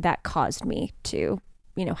 and that caused me to,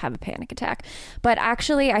 have a panic attack. But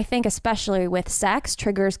actually, I think especially with sex,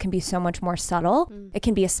 triggers can be so much more subtle. It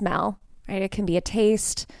can be a smell, right? It can be a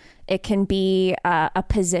taste. It can be a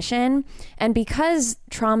position. And because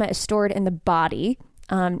trauma is stored in the body,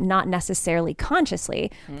 not necessarily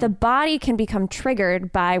consciously, the body can become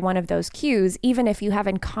triggered by one of those cues, even if you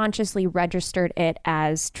haven't consciously registered it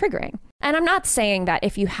as triggering. And I'm not saying that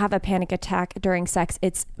if you have a panic attack during sex,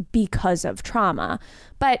 it's because of trauma.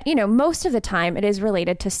 But, most of the time it is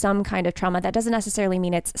related to some kind of trauma. That doesn't necessarily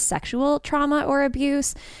mean it's sexual trauma or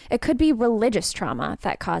abuse. It could be religious trauma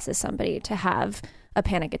that causes somebody to have a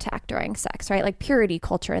panic attack during sex, right? Like purity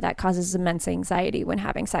culture that causes immense anxiety when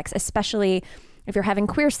having sex, especially if you're having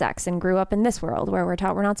queer sex and grew up in this world where we're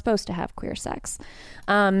taught we're not supposed to have queer sex.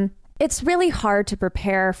 It's really hard to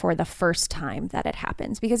prepare for the first time that it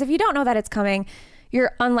happens, because if you don't know that it's coming, you're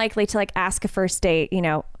unlikely to ask a first date,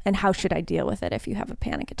 and how should I deal with it if you have a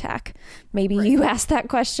panic attack? Maybe you asked that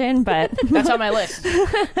question, but that's on my list.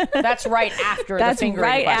 That's right after the fingering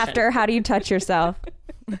right question. After how do you touch yourself?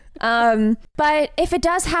 But if it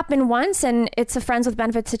does happen once and it's a friends with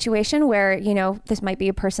benefits situation where, this might be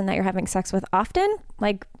a person that you're having sex with often,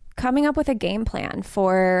 coming up with a game plan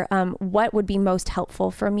for what would be most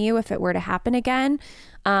helpful from you if it were to happen again.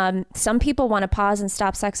 Some people want to pause and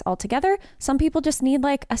stop sex altogether. Some people just need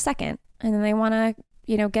a second and then they want to,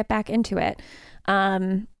 get back into it.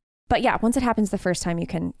 But yeah, once it happens the first time, you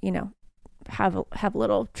can, have a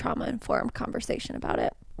little trauma-informed conversation about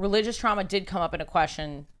it. Religious trauma did come up in a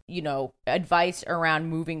question, advice around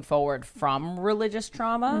moving forward from religious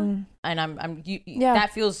trauma. And that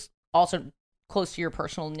feels also close to your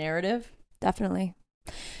personal narrative. Definitely.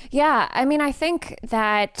 Yeah. I mean, I think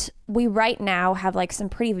that we right now have some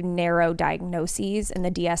pretty narrow diagnoses in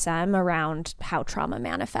the DSM around how trauma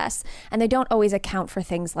manifests. And they don't always account for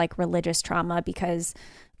things like religious trauma because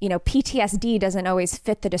PTSD doesn't always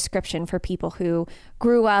fit the description for people who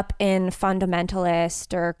grew up in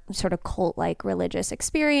fundamentalist or sort of cult-like religious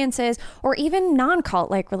experiences, or even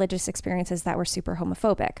non-cult-like religious experiences that were super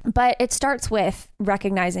homophobic. But it starts with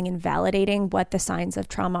recognizing and validating what the signs of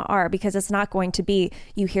trauma are, because it's not going to be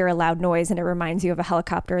you hear a loud noise and it reminds you of a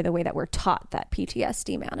helicopter the way that we're taught that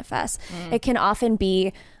PTSD manifests. It can often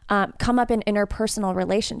be come up in interpersonal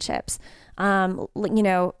relationships.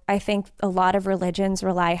 I think a lot of religions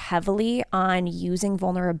rely heavily on using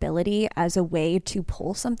vulnerability as a way to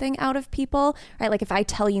pull something out of people, right? If I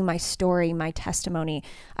tell you my story, my testimony,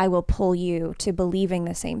 I will pull you to believing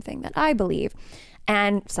the same thing that I believe.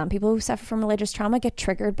 And some people who suffer from religious trauma get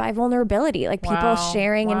triggered by vulnerability, people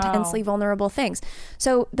sharing intensely vulnerable things.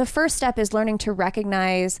 So the first step is learning to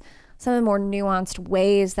recognize some of the more nuanced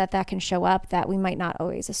ways that can show up that we might not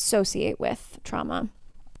always associate with trauma.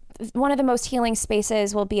 One of the most healing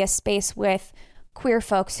spaces will be a space with queer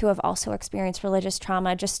folks who have also experienced religious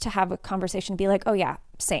trauma, just to have a conversation, be oh yeah,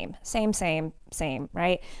 same,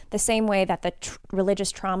 right? The same way that the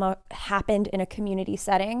religious trauma happened in a community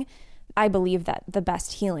setting, I believe that the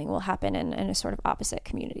best healing will happen in a sort of opposite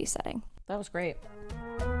community setting. That was great.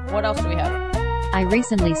 What else do we have? I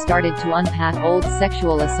recently started to unpack old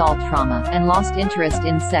sexual assault trauma and lost interest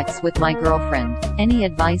in sex with my girlfriend. Any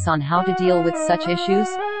advice on how to deal with such issues?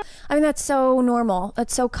 I mean, that's so normal.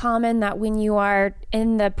 That's so common that when you are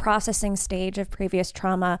in the processing stage of previous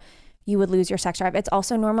trauma, you would lose your sex drive. It's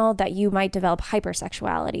also normal that you might develop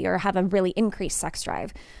hypersexuality or have a really increased sex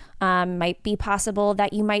drive. Might be possible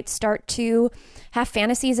that you might start to have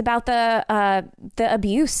fantasies about the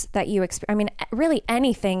abuse that you experience. I mean, really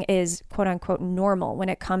anything is quote unquote normal when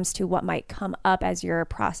it comes to what might come up as you're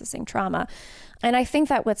processing trauma. And I think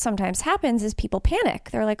that what sometimes happens is people panic.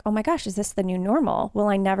 They're like, oh my gosh, is this the new normal? Will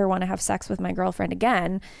I never want to have sex with my girlfriend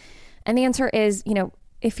again? And the answer is,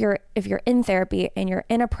 if you're in therapy and you're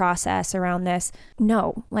in a process around this,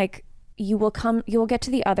 no, you will get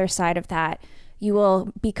to the other side of that. You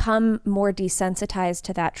will become more desensitized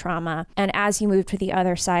to that trauma. And as you move to the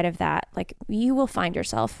other side of that, you will find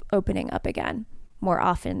yourself opening up again more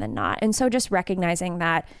often than not. And so just recognizing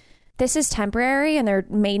that this is temporary and there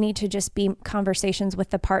may need to just be conversations with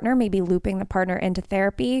the partner, maybe looping the partner into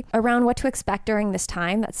therapy around what to expect during this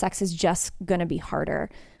time, that sex is just going to be harder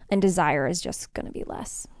and desire is just going to be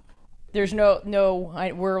less. There's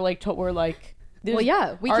we're Well,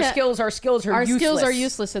 yeah, we our can't. skills are useless. Our skills are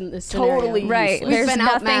useless in this scenario. Totally Right. useless. We've There's been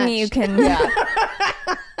nothing you can. Yeah.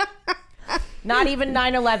 Not even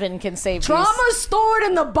 9/11 can save Trauma's stored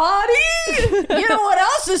in the body. You know what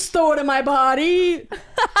else is stored in my body?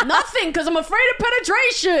 Nothing, because I'm afraid of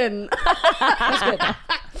penetration. That's good.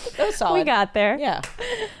 That was solid. We got there. Yeah.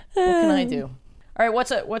 What can I do? All right.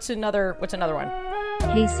 What's another one?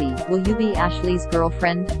 Casey, will you be Ashley's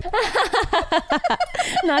girlfriend?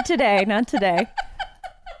 Not today. Not today.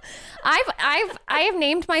 I have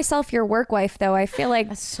named myself your work wife, though. I feel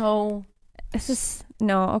like So this is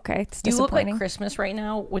no okay. It's you look disappointing. like Christmas right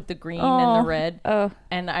now with the green and the red. Oh,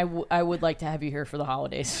 And I would like to have you here for the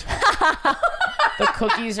holidays. The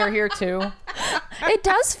cookies are here too. it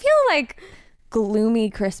does feel like gloomy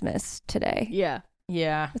Christmas today. Yeah.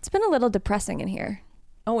 Yeah. It's been a little depressing in here.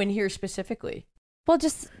 Oh, in here specifically. Well,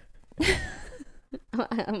 just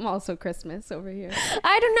I'm also Christmas over here.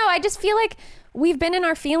 I don't know. I just feel like we've been in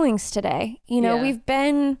our feelings today. You know, Yeah. we've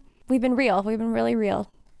been real. We've been really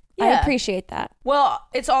real. I Yeah. appreciate that. Well,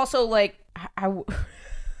 it's also like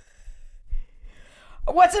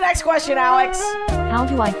What's the next question, Alex? How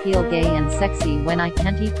do I feel gay and sexy when I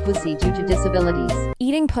can't eat pussy due to disabilities?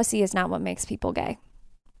 Eating pussy is not what makes people gay.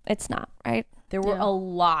 It's not, right? There were a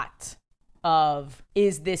lot of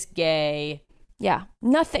is this gay? Yeah.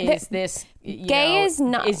 Nothing. Is this Gay is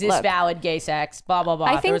not- Is this look. valid gay sex? Blah blah blah.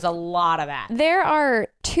 I There think was a lot of that. There are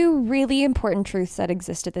two really important truths that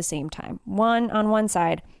exist at the same time. One, on one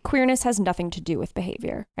side, queerness has nothing to do with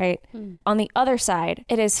behavior, right? On the other side,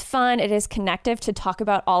 it is fun, it is connective to talk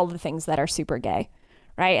about all the things that are super gay,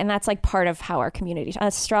 right? And that's like part of how our community,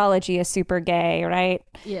 astrology is super gay, right?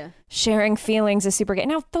 Yeah. Sharing feelings is super gay.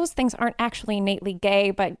 Now, those things aren't actually innately gay,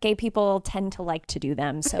 but gay people tend to like to do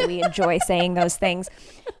them. So we enjoy saying those things.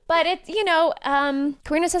 But it's,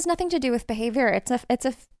 queerness has nothing to do with behavior. It's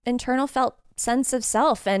a internal felt sense of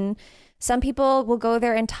self. And some people will go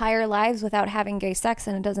their entire lives without having gay sex,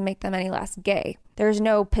 and it doesn't make them any less gay. There's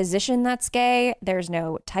no position that's gay. There's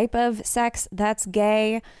no type of sex that's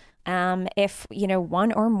gay. If,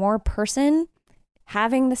 one or more person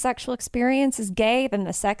having the sexual experience is gay, then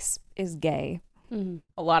the sex is gay.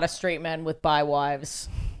 A lot of straight men with bi wives.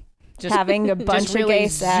 Just Having a bunch just of really gay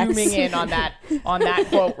sex. zooming in on that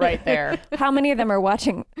quote right there. How many of them are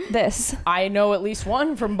watching this? I know at least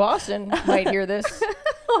one from Boston might hear this.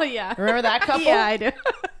 Oh, yeah. Remember that couple? Yeah, I do.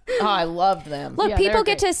 Oh, I loved them. Look, Yeah, people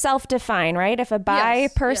they're get to self-define, right? If a bi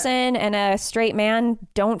Yes, person and a straight man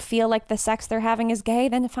don't feel like the sex they're having is gay,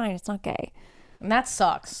 then fine, it's not gay. And that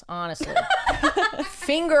sucks, honestly.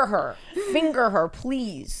 Finger her,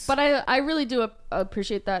 please. But I really do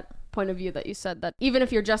appreciate that point of view that you said, that even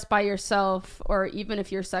if you're just by yourself, or even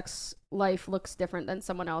if your sex life looks different than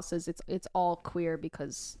someone else's, it's all queer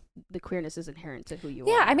because the queerness is inherent to who you are.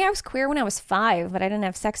 Yeah, I mean, I was queer when I was 5, but I didn't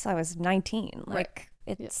have sex till I was 19. Like,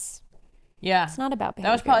 it's not about behavior.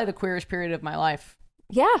 That was probably the queerest period of my life.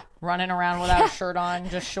 Yeah. Running around without a shirt on,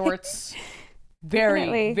 just shorts. Very,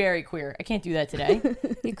 Definitely. very queer. I can't do that today.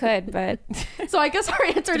 You could, but So I guess our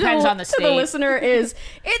answer Depends on the to state. the listener is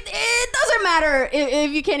it doesn't matter if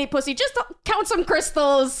you can't eat pussy. Just count some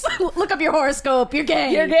crystals. Look up your horoscope. You're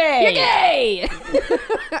gay. You're gay. You're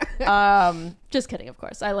gay. Just kidding, of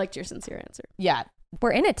course. I liked your sincere answer. Yeah.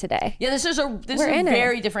 we're in it today. Yeah, this is a We're in it.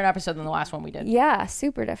 very different episode than the last one we did. Yeah,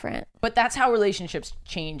 super different. But that's how relationships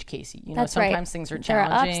change, Casey. You know, That's right. sometimes things are There are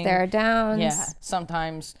ups, challenging. there are downs. Yeah.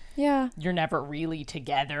 Sometimes Yeah. you're never really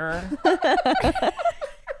together.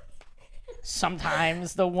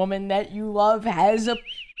 Sometimes the woman that you love has a...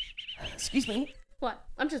 Excuse me. What?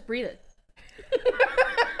 I'm just breathing.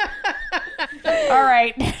 All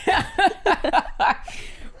right.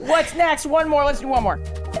 What's next? One more. Let's do one more.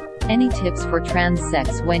 Any tips for trans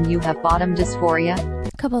sex when you have bottom dysphoria?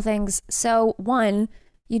 Couple things. So, one,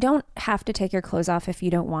 you don't have to take your clothes off if you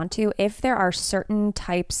don't want to. If there are certain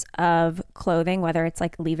types of clothing, whether it's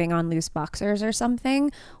like leaving on loose boxers or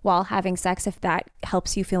something while having sex, if that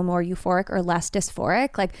helps you feel more euphoric or less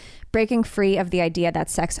dysphoric, like breaking free of the idea that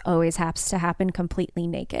sex always has to happen completely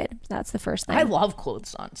naked. That's the first thing. I love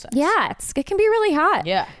clothes on sex. Yeah, it can be really hot.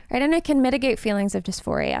 Yeah. Right. And it can mitigate feelings of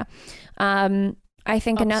dysphoria. I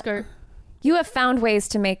think Upskirt. you have found ways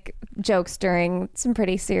to make jokes during some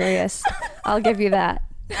pretty serious. I'll give you that.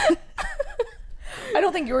 I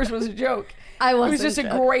don't think yours was a joke. I It wasn't. was just a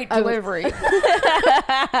joking. great delivery.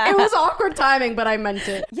 It was awkward timing, but I meant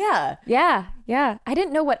it. Yeah. Yeah. I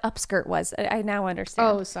didn't know what upskirt was. I now understand.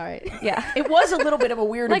 Oh, sorry. Yeah. It was a little bit of a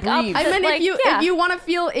weird Like breathe. I meant Like, if you want to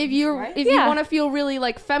feel you Yeah. want to feel really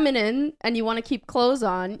like feminine and you want to keep clothes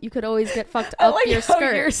on, you could always get fucked I up like your how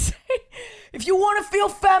skirt. you're saying, if you want to feel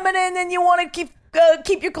feminine and you want to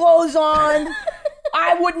keep your clothes on,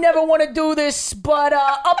 I would never want to do this, but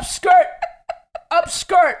upskirt.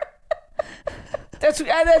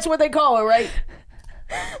 That's what they call it, right?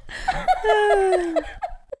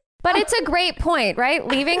 But it's a great point, right?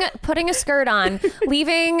 Putting a skirt on,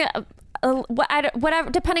 leaving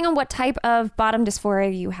whatever, depending on what type of bottom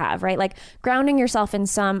dysphoria you have, right? Like grounding yourself in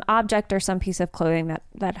some object or some piece of clothing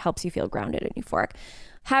that helps you feel grounded and euphoric.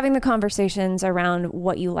 Having the conversations around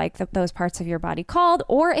what you like those parts of your body called,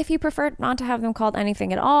 or if you prefer not to have them called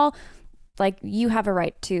anything at all, like you have a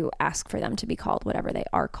right to ask for them to be called whatever they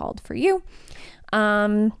are called for you.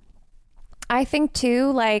 I think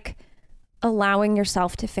too, like allowing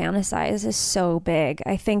yourself to fantasize is so big.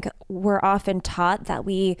 I think we're often taught that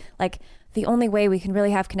the only way we can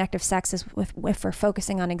really have connective sex is if we're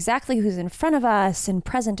focusing on exactly who's in front of us and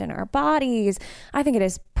present in our bodies. I think it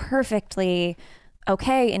is perfectly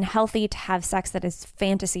okay and healthy to have sex that is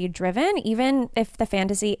fantasy driven, even if the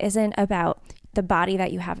fantasy isn't about the body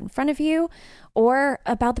that you have in front of you or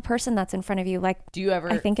about the person that's in front of you. Like, do you ever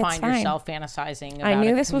find yourself fantasizing about I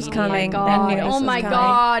knew this was coming. Oh my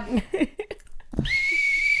God.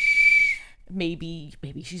 Maybe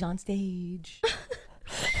she's on stage.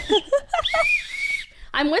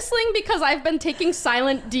 I'm whistling because I've been taking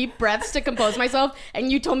silent, deep breaths to compose myself,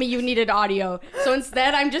 and you told me you needed audio. So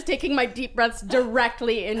instead, I'm just taking my deep breaths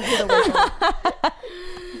directly into the whistle.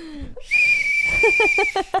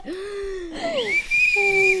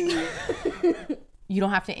 You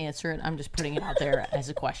don't have to answer it. I'm just putting it out there as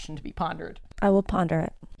a question to be pondered. I will ponder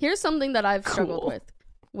it. Here's something that I've struggled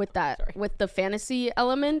with the fantasy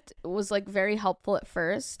element. It was like very helpful at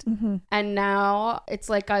first, and now it's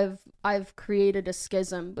like I've created a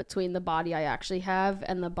schism between the body I actually have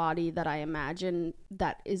and the body that I imagine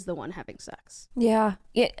that is the one having sex. Yeah.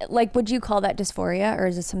 Like, would you call that dysphoria, or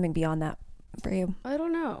is it something beyond that for you? I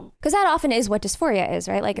don't know. Because that often is what dysphoria is,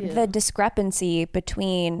 right? Like the discrepancy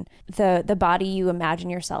between the body you imagine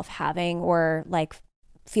yourself having or like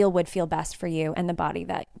would feel best for you and the body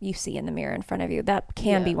that you see in the mirror in front of you. That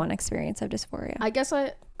can be one experience of dysphoria. I guess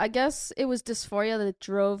it was dysphoria that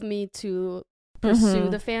drove me to pursue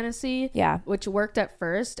the fantasy, which worked at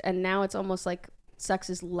first, and now it's almost like sex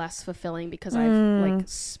is less fulfilling because I've like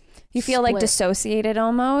you feel like dissociated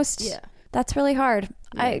almost. Yeah, that's really hard.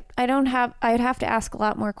 Yeah. I'd have to ask a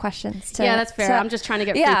lot more questions to, that's fair. I'm just trying to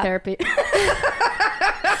get free therapy.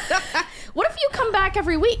 What if you come back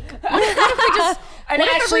every week? What if we just and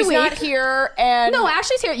Ashley's not here, and no,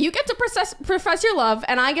 Ashley's here. You get to profess your love,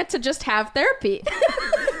 and I get to just have therapy.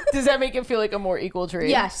 Does that make it feel like a more equal trade?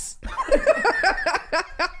 Yes.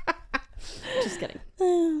 Just kidding.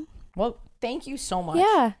 Well, thank you so much.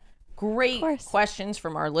 Yeah. Great questions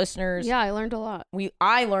from our listeners. Yeah, I learned a lot.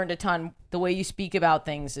 I learned a ton. The way you speak about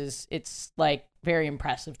things it's like very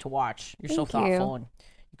impressive to watch. You're so thoughtful and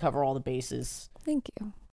you cover all the bases. Thank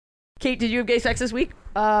you. Kate, did you have gay sex this week?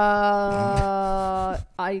 The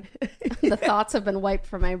thoughts have been wiped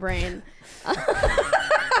from my brain.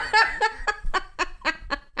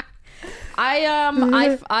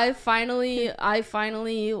 I finally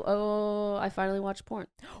watched porn.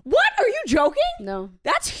 What? Are you joking? No.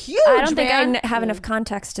 That's huge. I don't think I have enough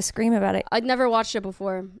context to scream about it. I'd never watched it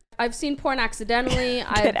before. I've seen porn accidentally.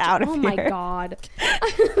 Get out of here. Oh my God.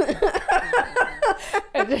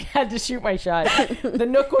 I had to shoot my shot. The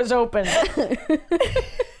nook was open.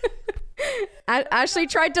 Ashley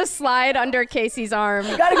tried to slide under Casey's arm.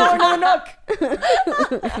 You gotta go into the nook.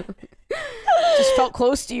 Just felt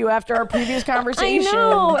close to you after our previous conversation. I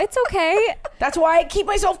know, it's okay. That's why I keep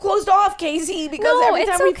myself closed off, Casey, because every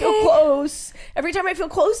time we feel close, every time I feel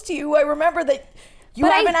close to you, I remember that you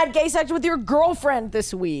haven't had gay sex with your girlfriend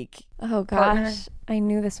this week. Oh gosh, partner. I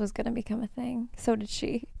knew this was gonna become a thing. So did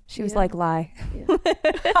she. She was like, lie. Yeah.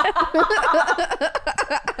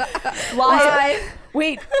 Lie.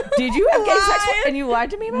 Wait, did you have gay sex and you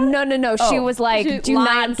lied to me about it? No. She was like, do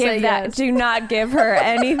not give that. Yes. Do not give her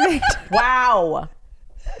anything. Wow.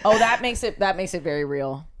 Oh, that makes it very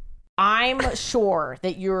real. I'm sure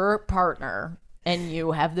that your partner and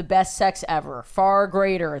you have the best sex ever, far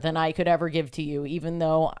greater than I could ever give to you, even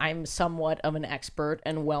though I'm somewhat of an expert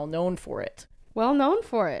and well known for it. Well known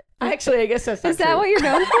for it. Actually, I guess that's not Is that what you're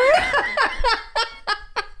known for?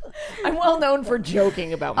 I'm well known for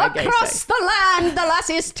joking about my gay sex. Across the land, the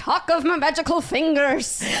lassies talk of my magical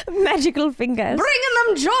fingers. Magical fingers. Bringing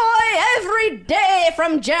them joy every day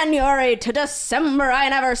from January to December. I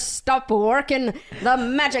never stop working the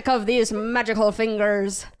magic of these magical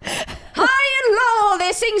fingers. High and low,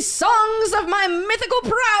 they sing songs of my mythical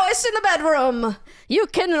prowess in the bedroom. You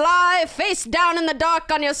can lie face down in the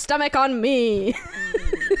dark on your stomach on me.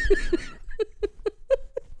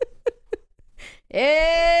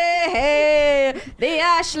 Hey, hey, the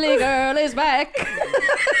Ashley girl is back.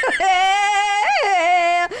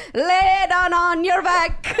 Hey, lay down on your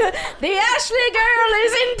back. The Ashley girl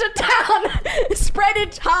is into town. Spread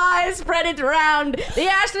it high, spread it round. The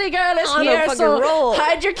Ashley girl is On a here, fucking so roll.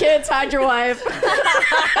 hide your kids, hide your wife.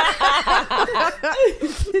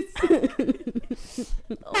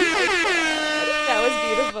 That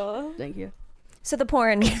was beautiful. Thank you. So the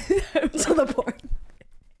porn. So the porn.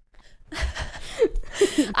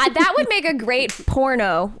 That would make a great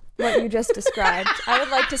porno, what you just described. I would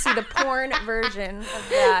like to see the porn version of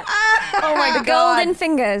that. Oh my The golden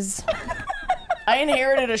fingers. I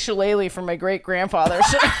inherited a shillelagh from my great grandfather.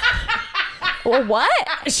 Well,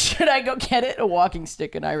 what? Should I go get it? A walking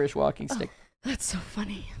stick, an Irish walking stick. That's so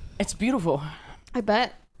funny. It's beautiful. I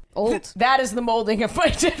bet. Old. That is the molding of my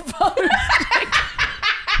dead father's stick.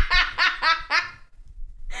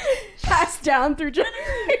 Passed down through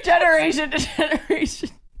Generation to generation.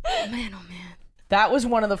 Man, oh man. That was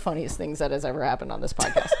one of the funniest things that has ever happened on this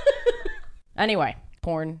podcast. Anyway,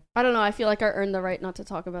 porn. I don't know. I feel like I earned the right not to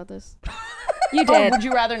talk about this. You Oh, did. would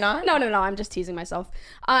you rather not? No. I'm just teasing myself.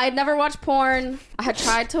 I'd never watched porn. I had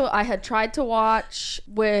tried to watch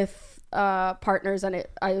with partners, and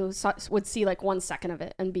would see like 1 second of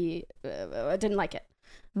it and I didn't like it.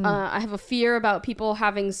 I have a fear about people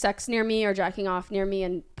having sex near me or jacking off near me,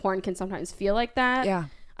 and porn can sometimes feel like that. Yeah.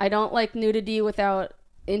 I don't like nudity without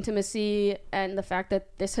intimacy, and the fact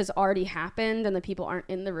that this has already happened and the people aren't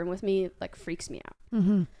in the room with me like freaks me out.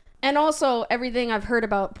 Mm-hmm. And also, everything I've heard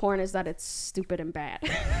about porn is that it's stupid and bad.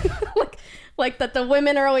 like that the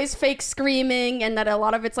women are always fake screaming, and that a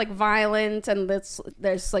lot of it's like violent, and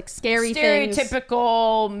there's like scary things.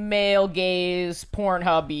 Stereotypical male gaze,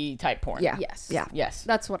 Pornhub-y type porn. Yeah. Yes. Yeah. Yes.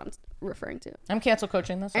 That's what I'm referring to. I'm cancel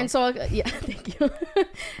coaching. That's all. And so, yeah, thank you.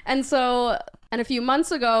 And a few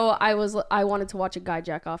months ago, I wanted to watch a guy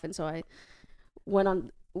jack off, and so I went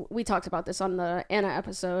on. We talked about this on the Anna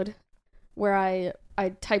episode, where I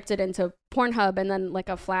typed it into Pornhub, and then like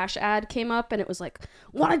a flash ad came up, and it was like,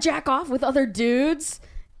 "Want to jack off with other dudes?"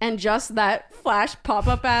 And just that flash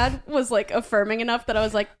pop-up ad was like affirming enough that I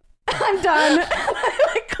was like, "I'm done." And I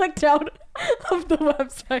like clicked out of the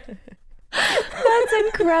website. That's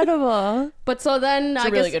incredible. But so then It's I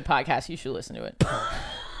a really guess good podcast. You should listen to it.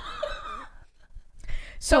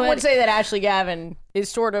 Some would say that Ashley Gavin is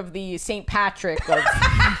sort of the St. Patrick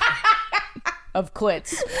of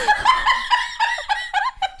clits.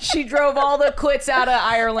 She drove all the clits out of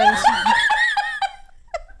Ireland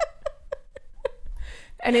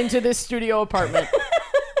and into this studio apartment.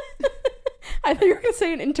 I thought you were gonna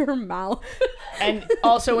say an into her mouth. And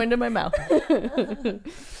also into my mouth.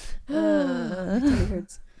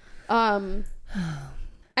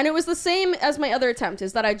 And it was the same as my other attempt,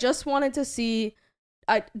 is that I just wanted to see,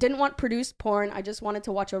 I didn't want produced porn, I just wanted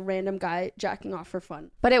to watch a random guy jacking off for fun.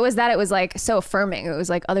 But it was like so affirming. It was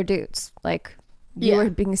like other dudes. Like you Yeah. were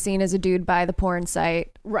being seen as a dude by the porn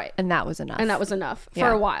site. Right. And that was enough. And that was enough for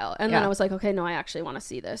Yeah. a while. And then Yeah. I was like, okay, no, I actually want to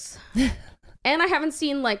see this. And I haven't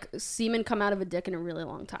seen like semen come out of a dick in a really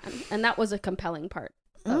long time. And that was a compelling part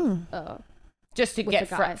of, Just to With get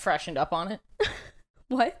the guy. freshened up on it.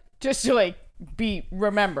 what? Just to like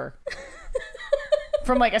remember.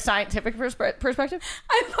 From like a scientific perspective.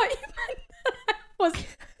 I thought you meant that I was.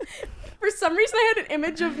 For some reason, I had an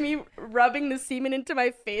image of me rubbing the semen into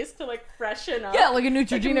my face to like freshen up. Yeah, like a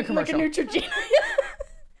Neutrogena commercial. Like a Neutrogena.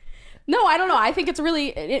 No, I don't know. I think it's a really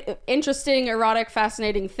interesting, erotic,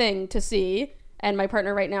 fascinating thing to see. And my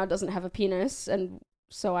partner right now doesn't have a penis, and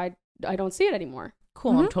so I don't see it anymore.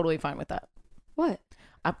 Cool, I'm totally fine with that. What?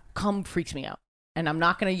 Cum freaks me out. And I'm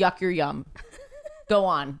not going to yuck your yum. Go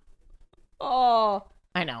on. Oh,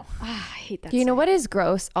 I know. I hate that. Do you know saying. what is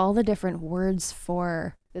gross? All the different words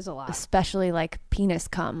for, There's a lot. especially like penis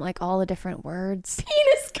cum, like all the different words.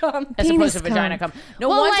 Penis cum. As Penis opposed to vagina cum. No,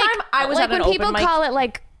 Well, one like, time I was like at an when open people mic. call it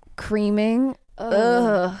like creaming.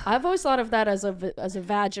 Ugh. I've always thought of that as a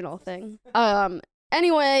vaginal thing.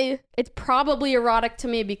 Anyway, it's probably erotic to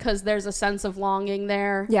me because there's a sense of longing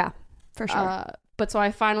there. Yeah, for sure. But so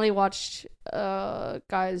I finally watched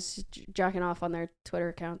guys jacking off on their Twitter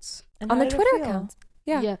accounts. On the Twitter account.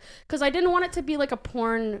 Yeah. Because I didn't want it to be like a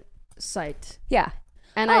porn site, Yeah.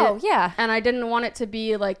 and yeah. I didn't want it to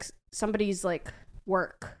be like somebody's like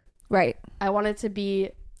work. Right. I wanted it to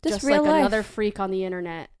be Just just real like life. another freak on the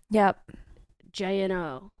internet. Yep.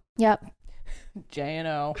 J&O. Yep.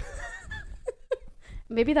 J&O.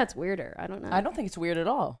 Maybe that's weirder. I don't know. I don't think it's weird at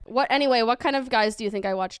all. What kind of guys do you think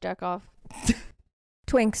I watch jack off?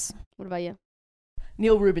 Twinks. What about you?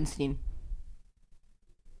 Neil Rubenstein.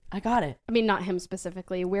 I got it. I mean, not him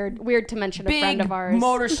specifically. Weird to mention a Big friend of ours.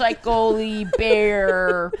 motorcycle-y,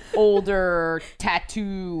 bear, older,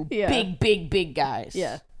 tattoo, Yeah. big guys.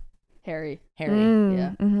 Yeah. Harry.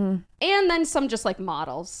 Yeah. And then some just like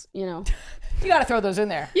models, you know. You gotta throw those in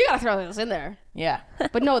there. You gotta throw those in there. Yeah.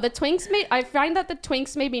 But no, I find that the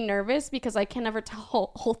twinks made me nervous because I can never tell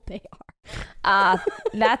how old they are.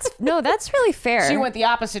 That's really fair. So you went the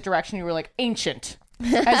opposite direction. You were like ancient.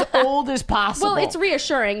 As old as possible. Well, it's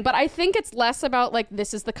reassuring, but I think it's less about like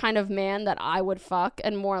this is the kind of man that I would fuck,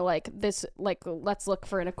 and more like this, like let's look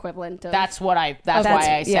for an equivalent of. That's why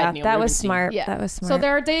I said Neil that was Rubenstein. smart. Yeah, That was smart.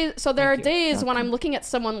 So there are days when I'm looking at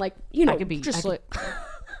someone like I could- like.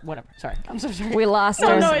 Whatever. Sorry. I'm so sorry. we lost No,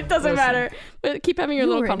 our. no, it doesn't matter. But keep having your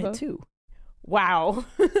little combo. too. Wow.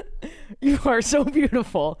 You are so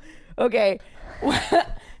beautiful. Okay.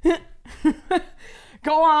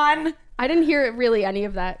 Go on. I didn't hear really any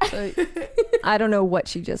of that. So. I don't know what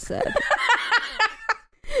she just said.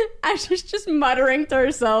 Ashley's just muttering to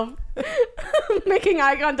herself, making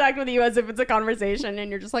eye contact with you as if it's a conversation, and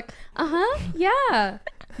you're just like, yeah.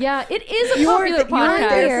 Yeah, it is a popular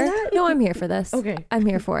podcast. No, I'm here for this. Okay. I'm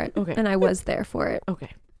here for it. Okay. And I was there for it. Okay.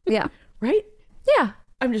 Yeah. Right? Yeah.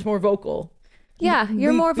 I'm just more vocal. Yeah.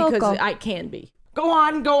 You're more vocal. Because I can be. Go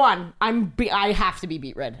on. I have to be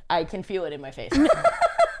beat red. I can feel it in my face.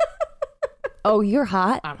 Oh, you're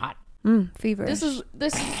hot. I'm hot. Fever. This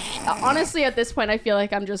honestly, at this point, I feel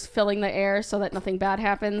like I'm just filling the air so that nothing bad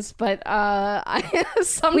happens. But I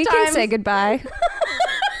sometimes we can say goodbye.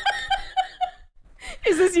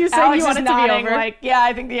 Is this you saying Alex you want is it to be nodding over? like, yeah,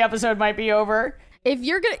 I think the episode might be over. If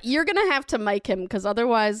you're gonna have to mic him, because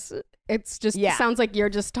otherwise it's just sounds like you're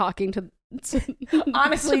just talking to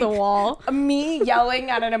Honestly, to the wall. Me yelling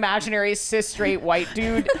at an imaginary cis straight white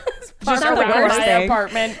dude just not the around worst my thing.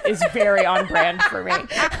 apartment is very on brand for me.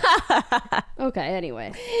 Okay,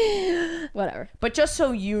 anyway, whatever. But just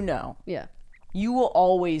so you know, Yeah. you will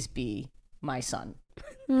always be my son,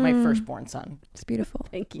 my firstborn son, It's beautiful.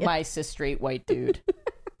 Thank you. my cis straight white dude.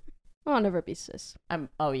 I'll never be cis.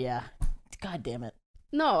 Oh yeah, god damn it.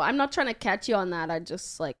 No, I'm not trying to catch you on that. I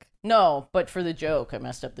just like. No, but for the joke, I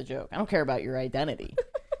messed up the joke. I don't care about your identity.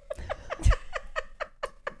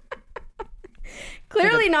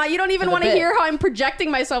 Clearly not. You don't even the want to bit. hear how I'm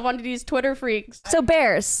projecting myself onto these Twitter freaks. So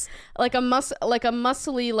bears. Like a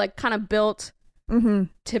muscly, like kind of built,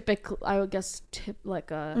 typical. I would guess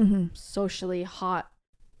like a socially hot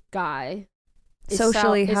guy.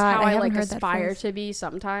 Socially is hot. how I I haven't like heard that aspire phrase. to be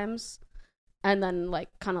sometimes, and then like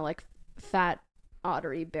kind of like fat,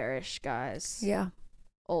 ottery, bearish guys. Yeah.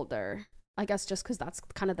 Older. I guess just because that's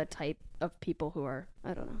kind of the type of people who are.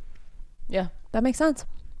 I don't know. Yeah. That makes sense.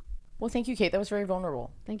 Well, thank you, Kate. That was very vulnerable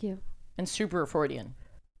Thank you. and super Freudian.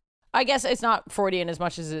 I guess it's not Freudian as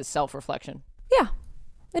much as it's self-reflection. Yeah.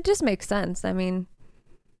 It just makes sense. I mean,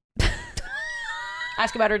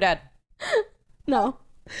 Ask about her dad. No.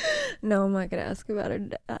 no, I'm not going to ask about her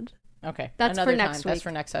dad. Okay. That's Another for next time. That's week.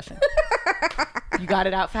 for next session. You got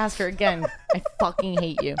it out faster again. I fucking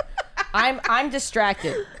hate you. I'm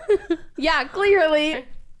distracted. Yeah, clearly.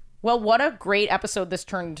 Well, what a great episode this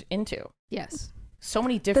turned into. Yes. So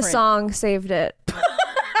many The different. song saved it.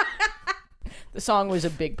 The song was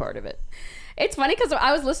a big part of it. It's funny because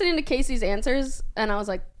I was listening to Casey's answers and I was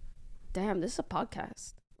like, damn, this is a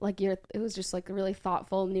podcast. Like it was just like really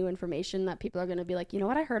thoughtful, new information that people are going to be like, you know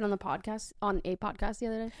what I heard on a podcast the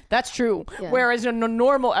other day? That's true. Yeah. Whereas in a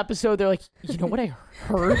normal episode, they're like, you know what I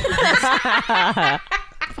heard?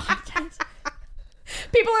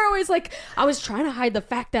 People are always like, I was trying to hide the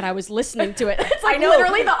fact that I was listening to it. It's like I know.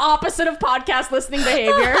 literally the opposite of podcast listening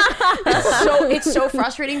behavior. So it's so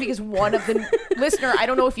frustrating because one of the listener, I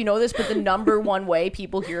don't know if you know this, but the number one way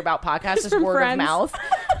people hear about podcasts is from word friends. of mouth.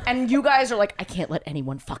 And you guys are like, I can't let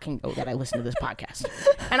anyone fucking know that I listen to this podcast.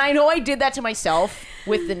 And I know I did that to myself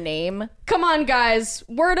with the name. Come on, guys.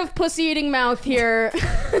 Word of pussy eating mouth here.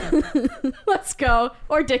 Let's go.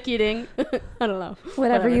 Or dick eating. I don't know.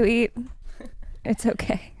 Whatever you eat, it's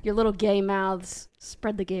okay. Your little gay mouths.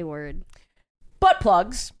 Spread the gay word. Butt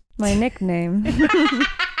plugs. My nickname.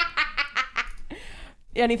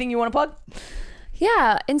 Anything you want to plug?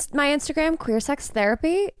 Yeah, my Instagram, Queer Sex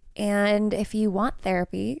Therapy. And if you want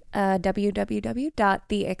therapy,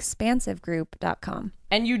 www.theexpansivegroup.com.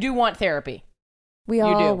 And you do want therapy. We You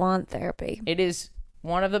all do. want therapy. It is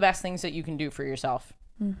one of the best things that you can do for yourself.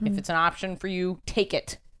 If it's an option for you, take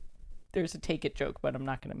it. There's a take it joke, but I'm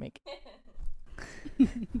not going to make it.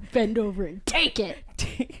 Bend over and take it.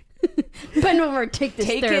 Bend over and take this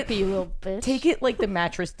Take therapy, it- you little bitch. Take it like the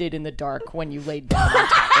mattress did in the dark when you laid down on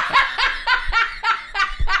top of it.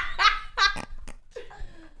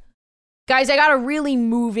 Guys, I got a really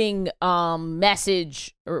moving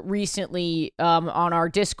message recently on our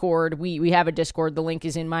Discord. We have a Discord. The link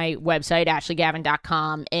is in my website,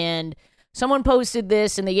 ashleygavin.com. And someone posted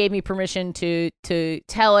this, and they gave me permission to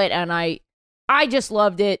tell it, and I just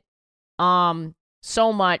loved it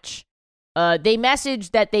so much. They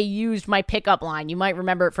messaged that they used my pickup line. You might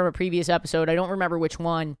remember it from a previous episode. I don't remember which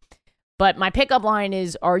one. But my pickup line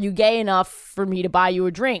is, are you gay enough for me to buy you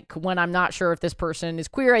a drink? When I'm not sure if this person is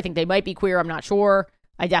queer. I think they might be queer. I'm not sure.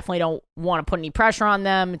 I definitely don't want to put any pressure on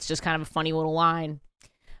them. It's just kind of a funny little line.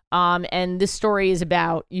 And this story is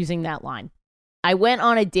about using that line. I went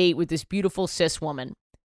on a date with this beautiful cis woman.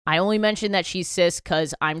 I only mentioned that she's cis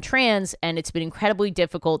because I'm trans, and it's been incredibly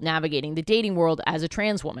difficult navigating the dating world as a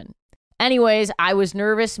trans woman. Anyways, I was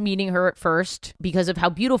nervous meeting her at first because of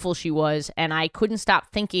how beautiful she was, and I couldn't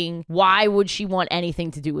stop thinking, why would she want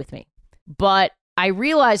anything to do with me? But I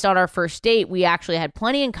realized on our first date, we actually had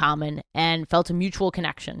plenty in common and felt a mutual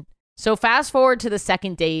connection. So fast forward to the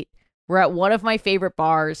second date, we're at one of my favorite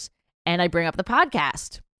bars, and I bring up the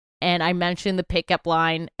podcast. And I mention the pickup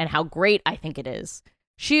line and how great I think it is.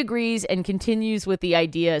 She agrees and continues with the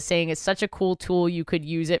idea, saying it's such a cool tool, you could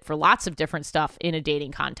use it for lots of different stuff in a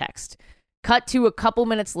dating context. Cut to a couple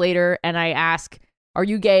minutes later, and I ask, are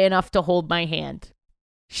you gay enough to hold my hand?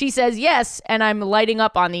 She says yes, and I'm lighting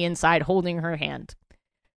up on the inside holding her hand.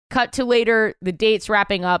 Cut to later, the date's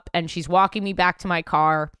wrapping up, and she's walking me back to my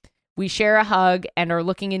car. We share a hug and are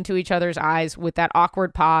looking into each other's eyes with that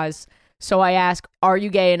awkward pause. So I ask, are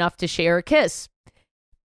you gay enough to share a kiss?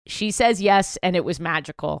 She says yes, and it was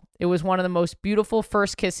magical. It was one of the most beautiful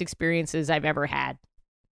first kiss experiences I've ever had.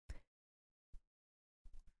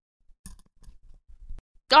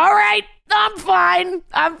 All right, I'm fine.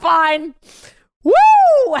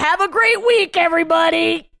 Woo! Have a great week,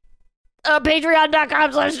 everybody.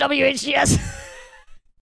 Patreon.com/WHGS.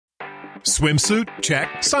 Swimsuit? Check.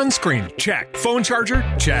 Sunscreen? Check. Phone charger?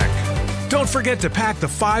 Check. Don't forget to pack the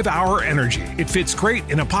 5-Hour Energy. It fits great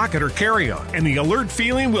in a pocket or carry-on, and the alert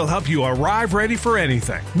feeling will help you arrive ready for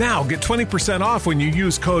anything. Now get 20% off when you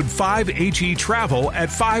use code 5HETRAVEL at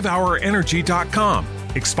 5hourenergy.com.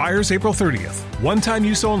 Expires April 30th. One-time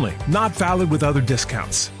use only. Not valid with other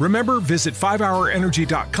discounts. Remember, visit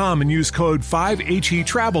 5hourenergy.com and use code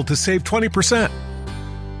 5HETRAVEL to save 20%.